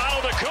by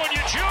Ronald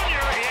Acuna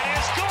Jr. It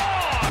is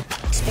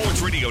gone.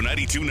 Sports Radio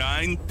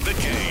 92.9 The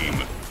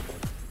Game.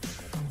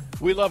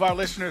 We love our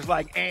listeners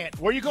like Ant.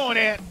 Where you going,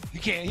 Ant? You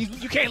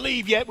can't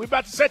leave yet. We're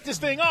about to set this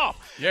thing off.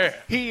 Yeah.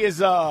 He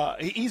is.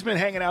 He's been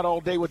hanging out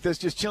all day with us,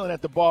 just chilling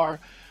at the bar.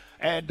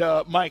 And,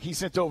 Mike, he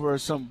sent over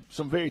some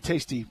very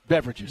tasty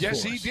beverages.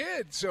 Yes, for he us.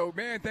 did. So,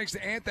 man, thanks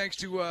to Ant. Thanks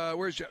to,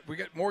 we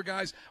got more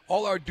guys.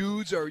 All our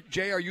dudes, our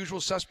usual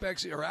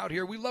suspects are out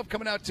here. We love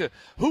coming out to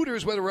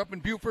Hooters, whether we're up in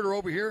Buford or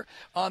over here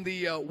on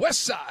the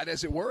west side,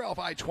 as it were, off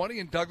I-20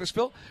 in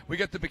Douglasville. We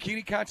got the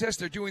bikini contest.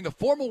 They're doing the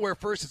formal wear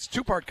first. It's a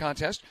 2-part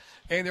contest.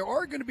 And there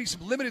are going to be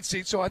some limited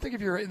seats. So I think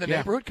if you're in the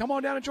neighborhood, come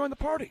on down and join the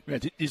party.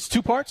 It's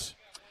 2 parts?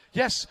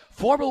 Yes,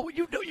 formal.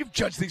 You know you've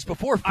judged these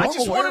before. I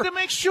just wanted to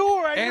make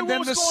sure I knew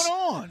what was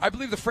going on. I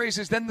believe the phrase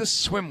is then the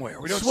swimwear.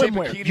 We don't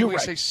swimwear. say bikini. You're we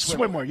right. say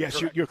swimwear. Yes,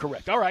 you're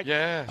correct. All right.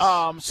 Yes.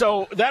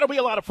 So that'll be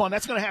a lot of fun.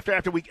 That's going to happen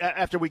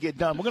after we get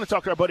done. We're going to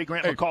talk to our buddy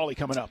Grant McCauley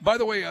coming up. By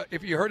the way,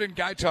 if you heard in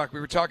Guy Talk, we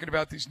were talking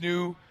about these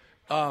new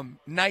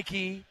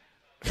Nike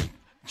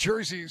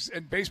jerseys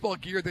and baseball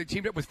gear. They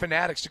teamed up with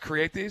Fanatics to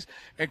create these.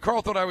 And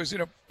Carl thought I was,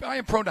 I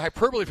am prone to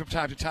hyperbole from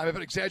time to time. I've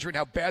been exaggerating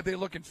how bad they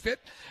look and fit.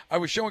 I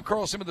was showing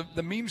Carl some of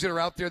the memes that are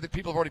out there that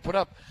people have already put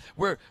up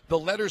where the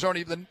letters aren't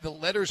even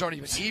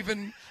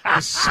even.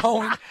 The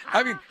sewing.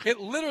 I mean, it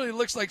literally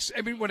looks like,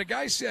 when a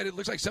guy said it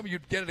looks like something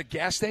you'd get at a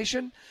gas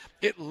station,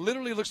 it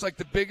literally looks like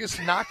the biggest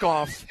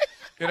knockoff.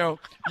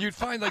 You'd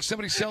find like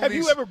somebody selling Have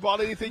these. you ever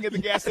bought anything at the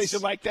gas station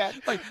like that?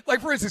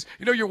 Like for instance,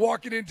 you're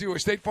walking into a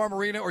State Farm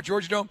Arena or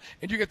Georgia Dome,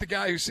 and you get the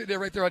guy who's sitting there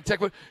right there on tech.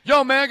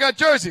 Yo, man, I got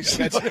jerseys.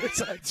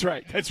 That's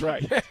right. It's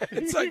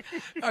like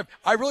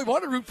I really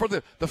want to root for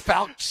the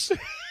Falcons.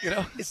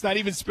 It's not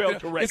even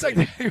spelled correctly. It's like,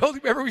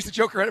 remember we used to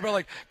joke around about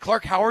like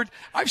Clark Howard?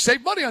 I've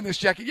saved money on this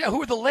jacket. Yeah,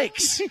 who are the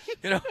Lakes?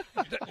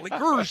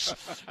 Lakers.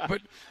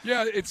 But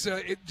yeah,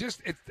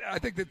 I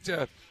think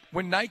that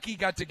when Nike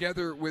got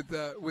together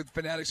with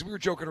Fanatics, we were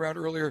joking around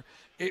earlier.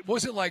 It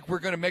wasn't like we're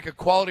going to make a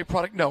quality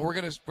product. No, we're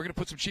going to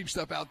put some cheap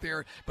stuff out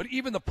there. But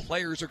even the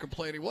players are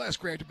complaining. We'll ask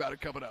Grant about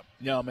it coming up.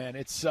 No, man,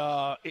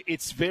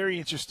 it's very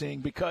interesting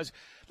because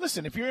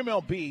listen, if you're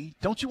MLB,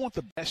 don't you want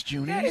the best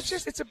juniors? Yeah,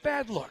 it's a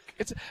bad look.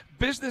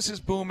 Business is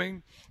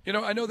booming.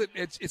 I know that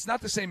it's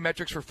not the same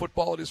metrics for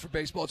football it is for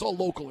baseball. It's all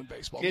local in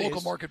baseball,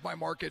 local market by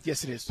market.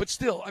 Yes, it is. But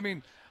still, I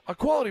mean, a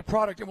quality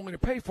product I'm willing to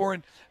pay for,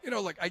 and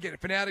I get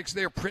it. Fanatics,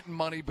 they're printing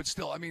money, but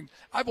still, I mean,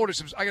 I've ordered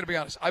some. I got to be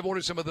honest. I've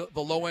ordered some of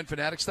the low end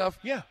Fanatic stuff.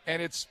 Yeah, and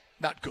it's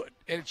not good.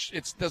 And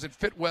it doesn't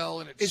fit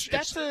well. And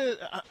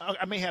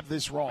I may have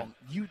this wrong.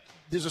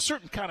 There's a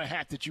certain kind of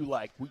hat that you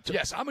like.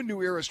 Yes, I'm a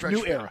new era stretch.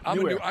 New era. I'm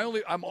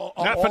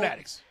not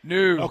Fanatics.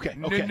 No. Okay.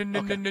 No. All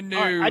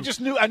right,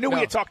 I knew we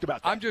had talked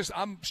about that.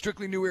 I'm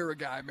strictly new era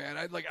guy, man.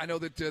 I know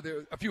that there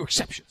are a few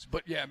exceptions,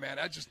 but yeah, man.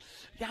 I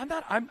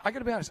got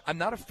to be honest. I'm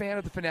not a fan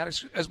of the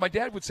Fanatics. As my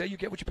dad would say, you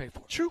get what you pay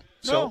for. True.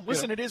 So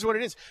listen, it is what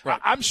it is. Right.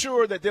 I'm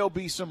sure that there'll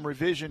be some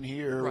revision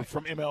here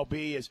from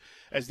MLB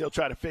as they'll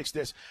try to fix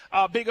this.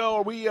 Big O,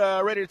 are we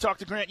ready to talk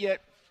to Grant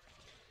yet?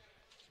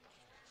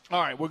 All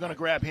right, we're going to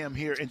grab him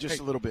here in just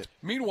a little bit.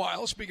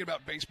 Meanwhile, speaking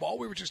about baseball,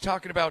 we were just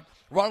talking about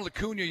Ronald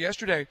Acuna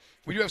yesterday.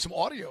 We do have some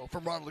audio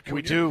from Ronald Acuna.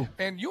 We do.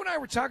 And you and I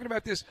were talking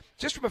about this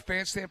just from a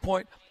fan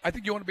standpoint. I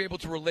think you want to be able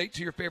to relate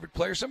to your favorite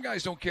player. Some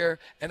guys don't care,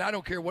 and I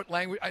don't care what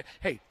language.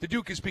 The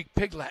Duke can speak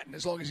Pig Latin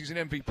as long as he's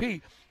an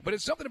MVP. But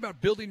it's something about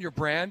building your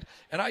brand.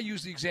 And I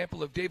use the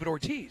example of David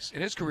Ortiz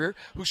in his career,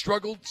 who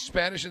struggled.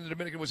 Spanish and the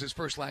Dominican was his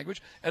first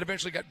language, and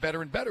eventually got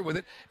better and better with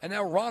it. And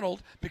now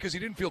Ronald, because he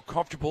didn't feel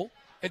comfortable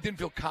and didn't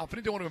feel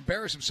confident, didn't want to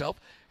embarrass himself,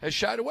 has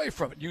shied away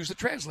from it, used the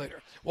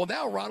translator. Well,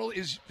 now Ronald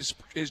is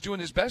doing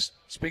his best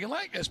speaking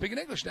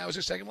English now as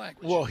his second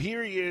language. Well,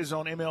 here he is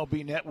on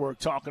MLB Network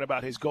talking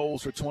about his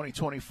goals for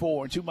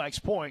 2024. And to Mike's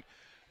point,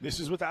 this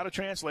is without a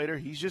translator.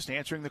 He's just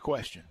answering the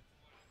question.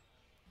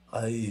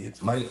 I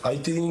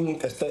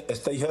think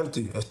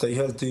stay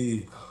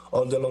healthy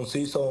all the long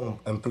season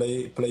and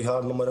play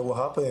hard no matter what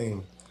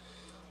happens,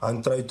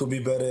 and try to be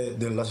better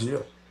than last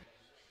year.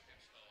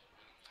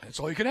 That's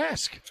all you can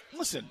ask.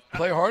 Listen.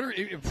 Play harder,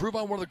 improve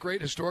on one of the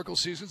great historical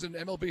seasons in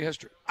MLB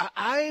history.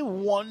 I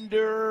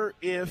wonder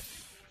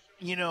if,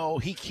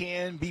 he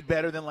can be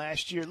better than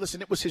last year. Listen,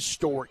 it was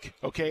historic,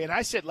 okay? And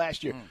I said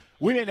last year,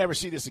 we may never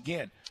see this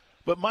again.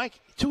 But,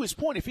 Mike, to his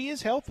point, if he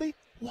is healthy,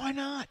 why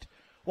not?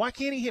 Why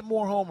can't he hit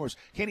more homers?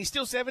 Can he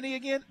steal 70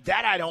 again?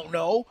 That I don't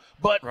know.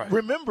 But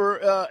remember,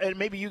 and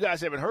maybe you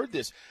guys haven't heard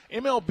this,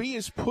 MLB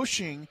is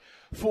pushing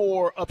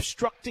for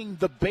obstructing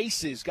the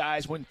bases,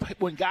 guys, when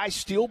guys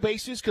steal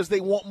bases because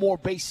they want more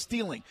base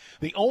stealing.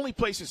 The only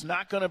place it's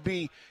not going to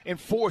be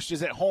enforced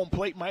is at home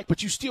plate, Mike,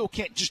 but you still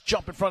can't just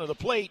jump in front of the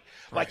plate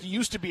like you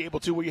used to be able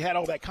to where you had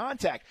all that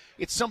contact.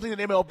 It's something that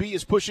MLB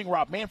is pushing,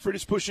 Rob Manfred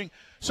is pushing.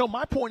 So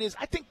my point is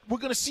I think we're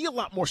going to see a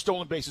lot more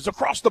stolen bases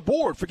across the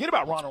board. Forget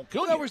about Ronald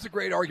Acuna. That was the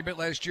great argument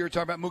last year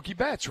talking about Mookie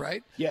Betts,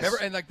 right? Yes.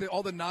 Remember, and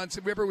all the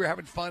nonsense. Remember, we were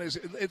having fun.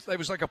 It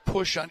was like a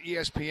push on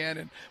ESPN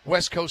and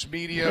West Coast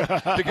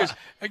media because,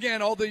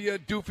 again, all the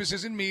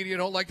doofuses in media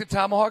don't like the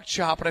tomahawk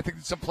chop, and I think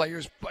that some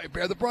players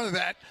bear the brunt of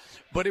that.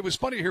 But it was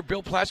funny to hear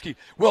Bill Plaschke,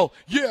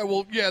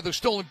 they're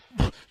stolen,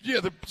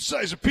 the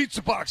size of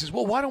pizza boxes.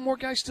 Well, why don't more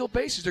guys steal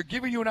bases? They're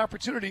giving you an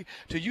opportunity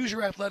to use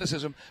your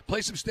athleticism,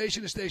 play some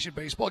station-to-station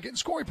baseball, get in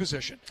scoring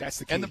position. That's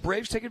the key. And the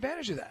Braves take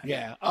advantage of that.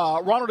 Yeah.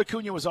 Ronald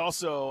Acuna was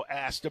also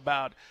asked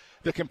about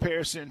the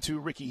comparison to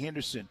Rickey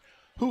Henderson,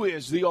 who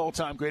is the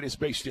all-time greatest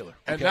base stealer.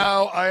 And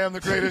now I am the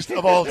greatest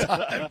of all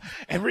time.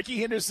 And Rickey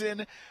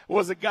Henderson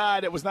was a guy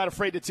that was not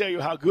afraid to tell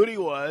you how good he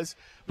was,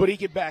 but he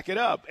could back it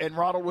up. And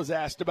Ronald was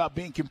asked about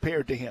being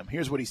compared to him.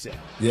 Here's what he said.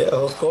 Yeah,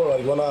 of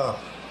course.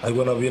 I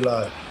wanna be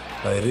like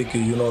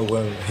Rickey.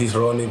 When he's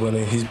running,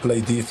 when he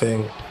play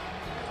defense,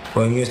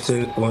 when he's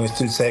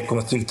still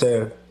second, still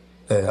third.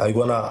 I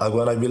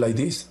wanna be like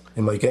this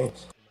in my game.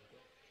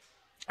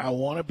 I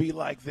want to be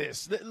like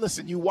this.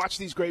 Listen, you watch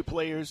these great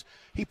players.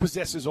 He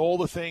possesses all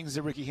the things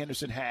that Rickey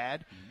Henderson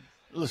had.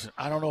 Listen,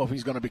 I don't know if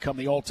he's going to become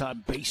the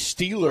all-time base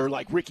stealer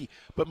like Rickey,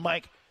 but,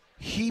 Mike,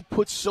 he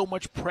puts so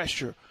much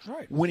pressure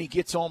when he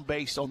gets on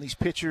base on these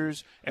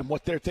pitchers and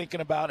what they're thinking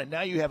about, and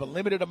now you have a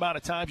limited amount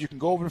of times you can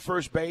go over to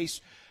first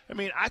base. I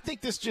mean, I think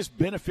this just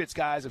benefits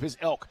guys of his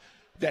ilk.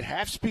 that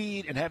have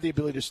speed and have the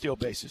ability to steal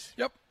bases.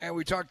 Yep, and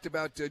we talked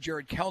about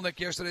Jared Kelenic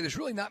yesterday. There's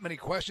really not many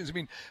questions. I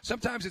mean,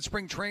 sometimes it's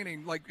spring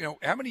training, like,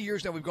 how many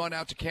years now we've gone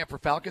out to camp for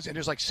Falcons, and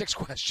there's like 6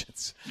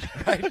 questions,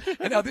 right?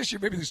 And now this year,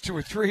 maybe there's 2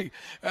 or 3.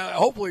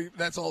 Hopefully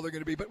that's all they're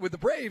going to be. But with the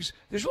Braves,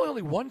 there's really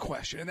only one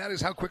question, and that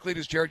is how quickly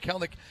does Jared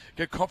Kelenic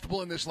get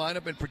comfortable in this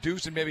lineup and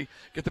produce and maybe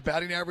get the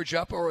batting average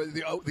up, or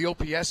the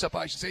OPS up,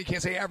 I should say. You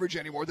can't say average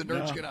anymore. The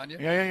nerds get on you.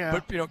 Yeah.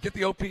 But, get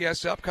the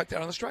OPS up, cut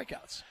down on the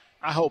strikeouts.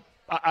 I hope.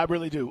 I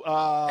really do.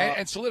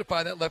 And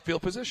solidify that left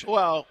field position.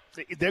 Well,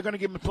 they're going to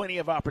give him plenty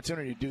of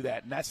opportunity to do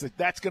that, and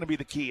that's going to be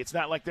the key. It's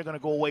not like they're going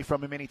to go away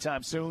from him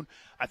anytime soon.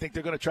 I think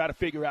they're going to try to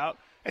figure out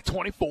at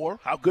 24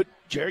 how good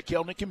Jared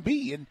Kelenic can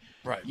be, and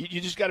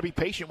you just got to be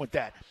patient with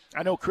that.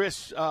 I know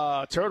Chris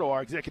Turtle,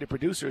 our executive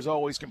producer, is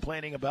always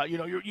complaining about,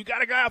 you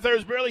got a guy out there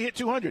who's barely hit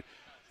 200.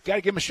 Got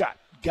to give him a shot.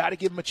 Got to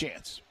give him a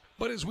chance.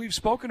 But as we've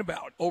spoken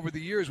about over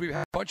the years, we've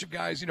had a bunch of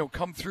guys,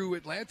 come through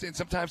Atlanta, and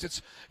sometimes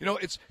it's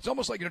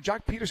almost like,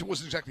 Jock Peterson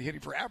wasn't exactly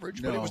hitting for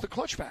average, but it was the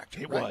clutch factor.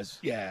 It was,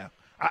 yeah.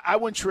 I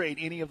wouldn't trade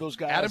any of those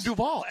guys.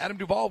 Adam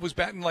Duvall was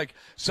batting like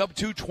sub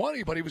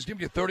 220, but he was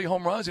giving you 30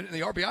 home runs, and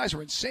the RBIs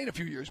were insane a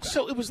few years back.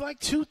 So it was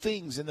like 2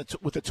 things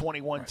with the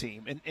 21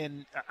 team,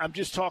 and I'm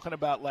just talking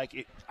about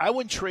I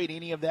wouldn't trade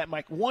any of that,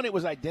 Mike. One, it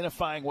was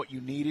identifying what you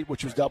needed,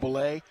 which was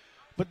AA.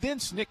 But then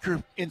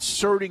Snicker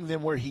inserting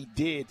them where he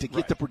did to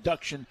get the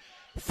production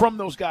from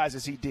those guys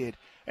as he did.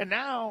 And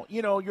now,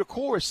 your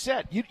core is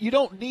set. You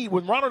don't need,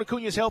 when Ronald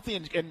Acuna is healthy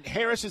and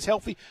Harris is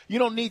healthy, you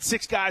don't need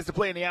 6 guys to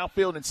play in the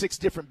outfield and 6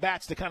 different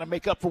bats to kind of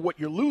make up for what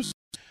you're losing.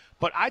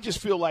 But I just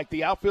feel like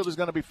the outfield is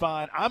going to be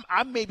fine.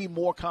 I'm maybe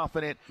more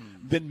confident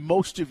than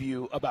most of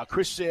you about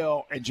Chris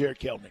Sale and Jared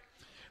Kelenic.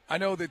 I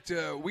know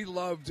that we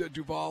loved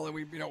Duvall,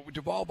 and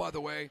Duvall, by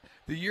the way,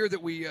 the year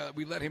that we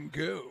let him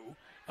go,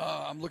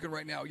 I'm looking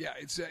right now. Yeah,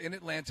 it's in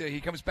Atlanta. He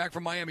comes back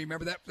from Miami.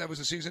 Remember that? That was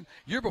the season.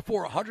 Year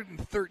before,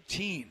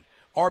 113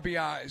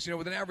 RBIs,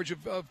 with an average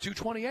of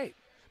 228.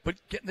 But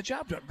getting the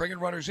job done, bringing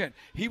runners in.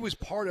 He was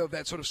part of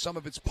that sort of sum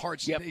of its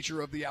parts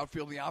nature of the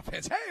outfield and the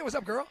offense. Hey, what's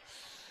up, girl?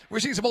 We're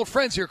seeing some old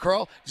friends here,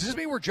 Carl. Does this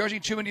mean we're judging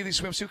too many of these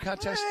swimsuit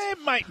contests? It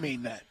might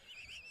mean that.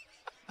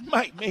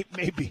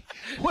 Maybe.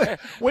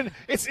 When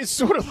it's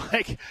sort of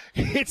like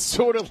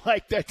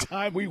that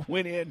time we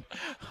went in.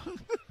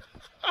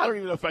 I don't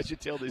even know if I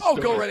should tell this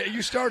story. Go right ahead.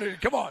 You started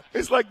it. Come on.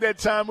 It's like that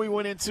time we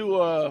went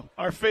into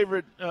our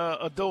favorite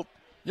adult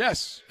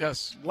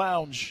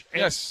lounge.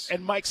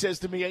 And Mike says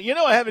to me,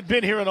 I haven't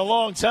been here in a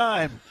long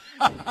time.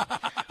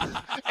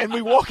 And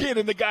we walk in,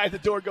 and the guy at the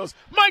door goes,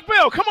 Mike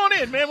Bell, come on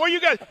in, man. Where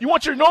you guys? You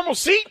want your normal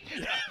seat?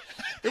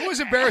 It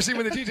was embarrassing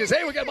when the DJ says,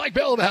 hey, we got Mike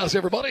Bell in the house,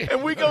 everybody.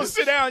 And we go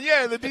sit down,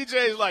 and the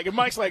DJ is like, and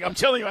Mike's like, I'm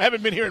telling you, I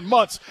haven't been here in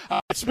months.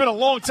 It's been a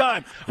long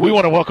time. We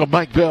want to welcome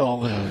Mike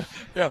Bell.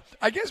 Yeah,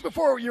 I guess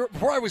before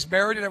I was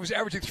married and I was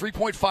averaging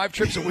 3.5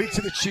 trips a week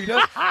to the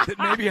Cheetah, that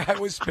maybe I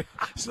was a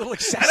little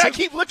excessive. And I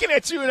keep looking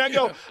at you, and I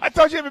go, I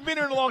thought you haven't been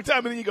here in a long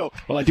time. And then you go,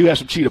 well, I do have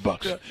some Cheetah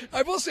bucks. Yeah.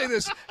 I will say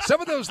this.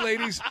 Some of those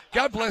ladies,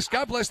 God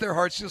bless their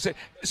hearts, she'll say,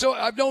 so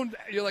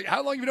you're like,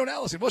 how long have you known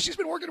Allison? Well, she's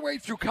been working her way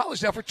through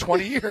college now for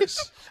 20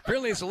 years.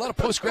 Apparently it's a lot of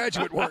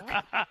postgraduate work.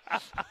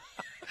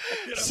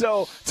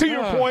 So, to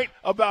your point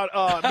about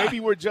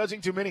maybe we're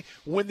judging too many,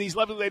 when these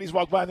lovely ladies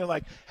walk by and they're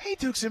like, hey,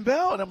 Dukes and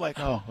Bell, and I'm like,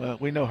 oh, well,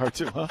 we know her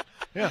too, huh?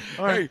 Yeah,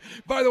 all right.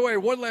 Hey, by the way,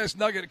 one last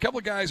nugget. A couple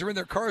of guys are in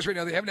their cars right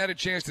now. They haven't had a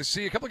chance to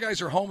see. A couple of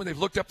guys are home, and they've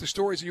looked up the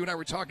stories that you and I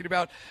were talking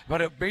about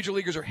how major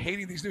leaguers are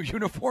hating these new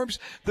uniforms.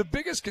 The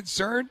biggest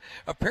concern,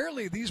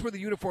 apparently these were the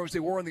uniforms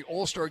they wore in the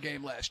All-Star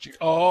game last year.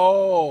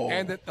 Oh.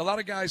 And that a lot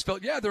of guys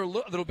felt, they're a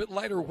little bit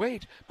lighter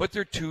weight, but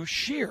they're too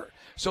sheer.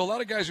 So a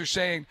lot of guys are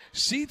saying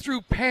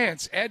see-through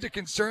pants add to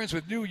concerns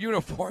with new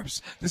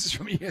uniforms. This is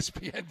from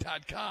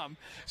ESPN.com.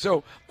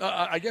 So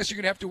I guess you're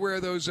going to have to wear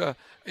those,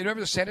 remember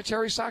the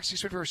sanitary socks? You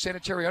should wear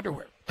sanitary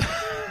underwear.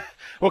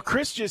 Well,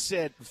 Chris just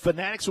said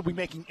Fanatics will be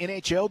making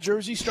NHL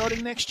jerseys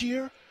starting next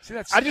year. See,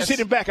 I just hit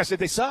him back. I said,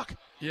 they suck.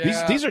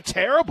 Yeah. These are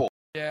terrible.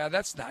 Yeah,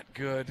 that's not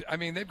good. I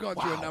mean, they've gone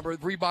through a number.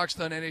 Reebok's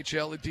done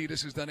NHL.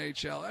 Adidas has done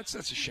NHL. That's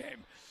a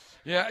shame.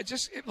 Yeah,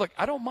 look,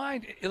 I don't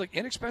mind.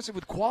 Inexpensive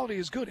with quality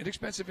is good.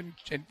 Inexpensive and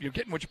you're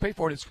getting what you pay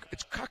for it.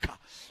 It's caca,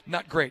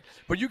 not great.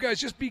 But you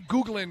guys just be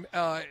Googling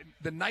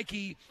the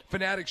Nike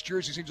Fanatics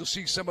jerseys, and you'll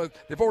see some of.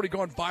 They've already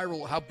gone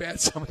viral. How bad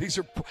some of these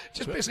are.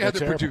 Just basically how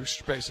they're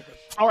produced. Basically.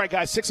 All right,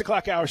 guys. 6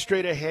 o'clock hour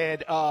straight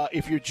ahead.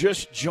 If you're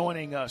just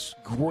joining us,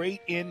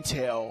 great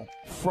intel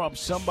from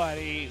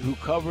somebody who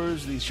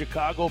covers the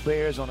Chicago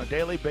Bears on a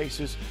daily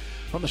basis.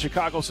 From the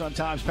Chicago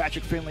Sun-Times,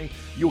 Patrick Finley.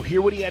 You'll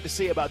hear what he had to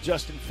say about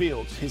Justin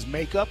Fields, his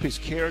makeup, his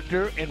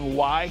character, and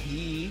why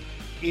he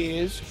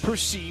is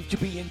perceived to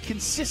be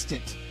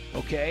inconsistent,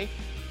 okay?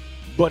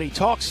 But he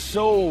talks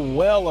so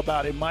well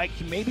about it, Mike.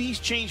 Maybe he's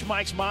changed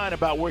Mike's mind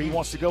about where he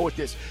wants to go with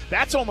this.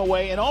 That's on the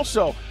way. And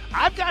also,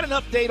 I've got an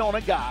update on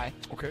a guy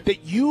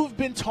that you've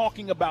been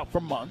talking about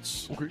for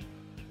months. Okay.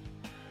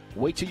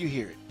 Wait till you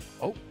hear it.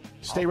 Oh.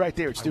 Stay right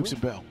there. It's Dukes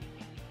and Bell.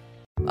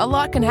 A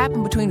lot can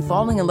happen between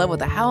falling in love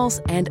with a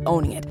house and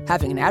owning it.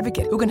 Having an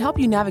advocate who can help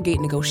you navigate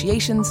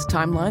negotiations,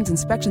 timelines,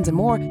 inspections, and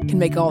more can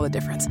make all the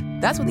difference.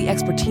 That's what the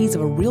expertise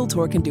of a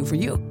Realtor can do for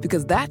you,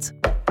 because that's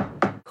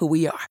who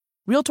we are.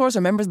 Realtors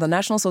are members of the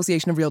National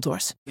Association of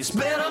Realtors.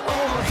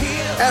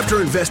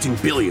 After investing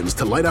billions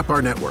to light up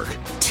our network,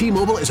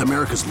 T-Mobile is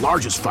America's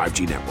largest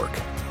 5G network.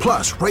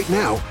 Plus, right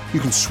now, you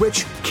can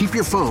switch, keep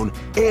your phone,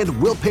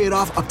 and we'll pay it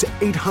off up to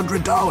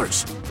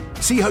 $800.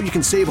 See how you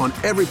can save on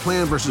every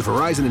plan versus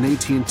Verizon and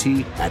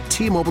AT&T at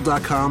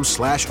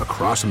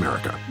T-Mobile.com/across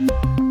America.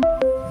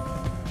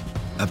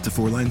 Up to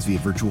 4 lines via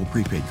virtual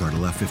prepaid card.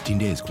 Allow 15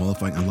 days.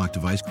 Qualifying unlocked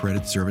device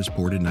credit. Service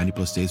ported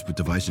 90-plus days with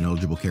device and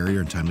eligible carrier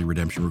and timely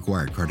redemption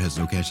required. Card has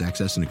no cash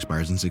access and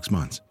expires in 6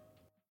 months.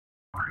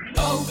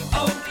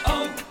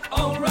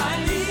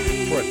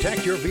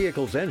 Protect your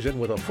vehicle's engine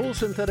with a full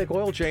synthetic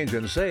oil change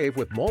and save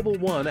with Mobil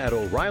 1 at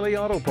O'Reilly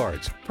Auto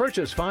Parts.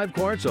 Purchase 5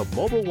 quarts of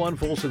Mobil 1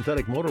 full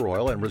synthetic motor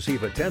oil and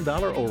receive a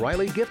 $10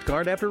 O'Reilly gift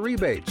card after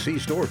rebate. See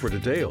store for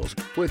details.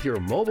 With your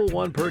Mobil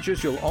 1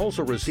 purchase, you'll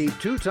also receive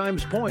 2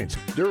 times points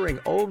during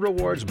O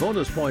Rewards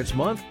Bonus Points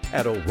Month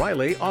at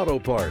O'Reilly Auto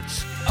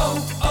Parts.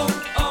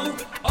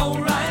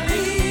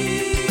 O'Reilly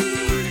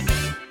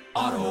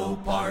Auto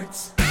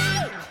Parts.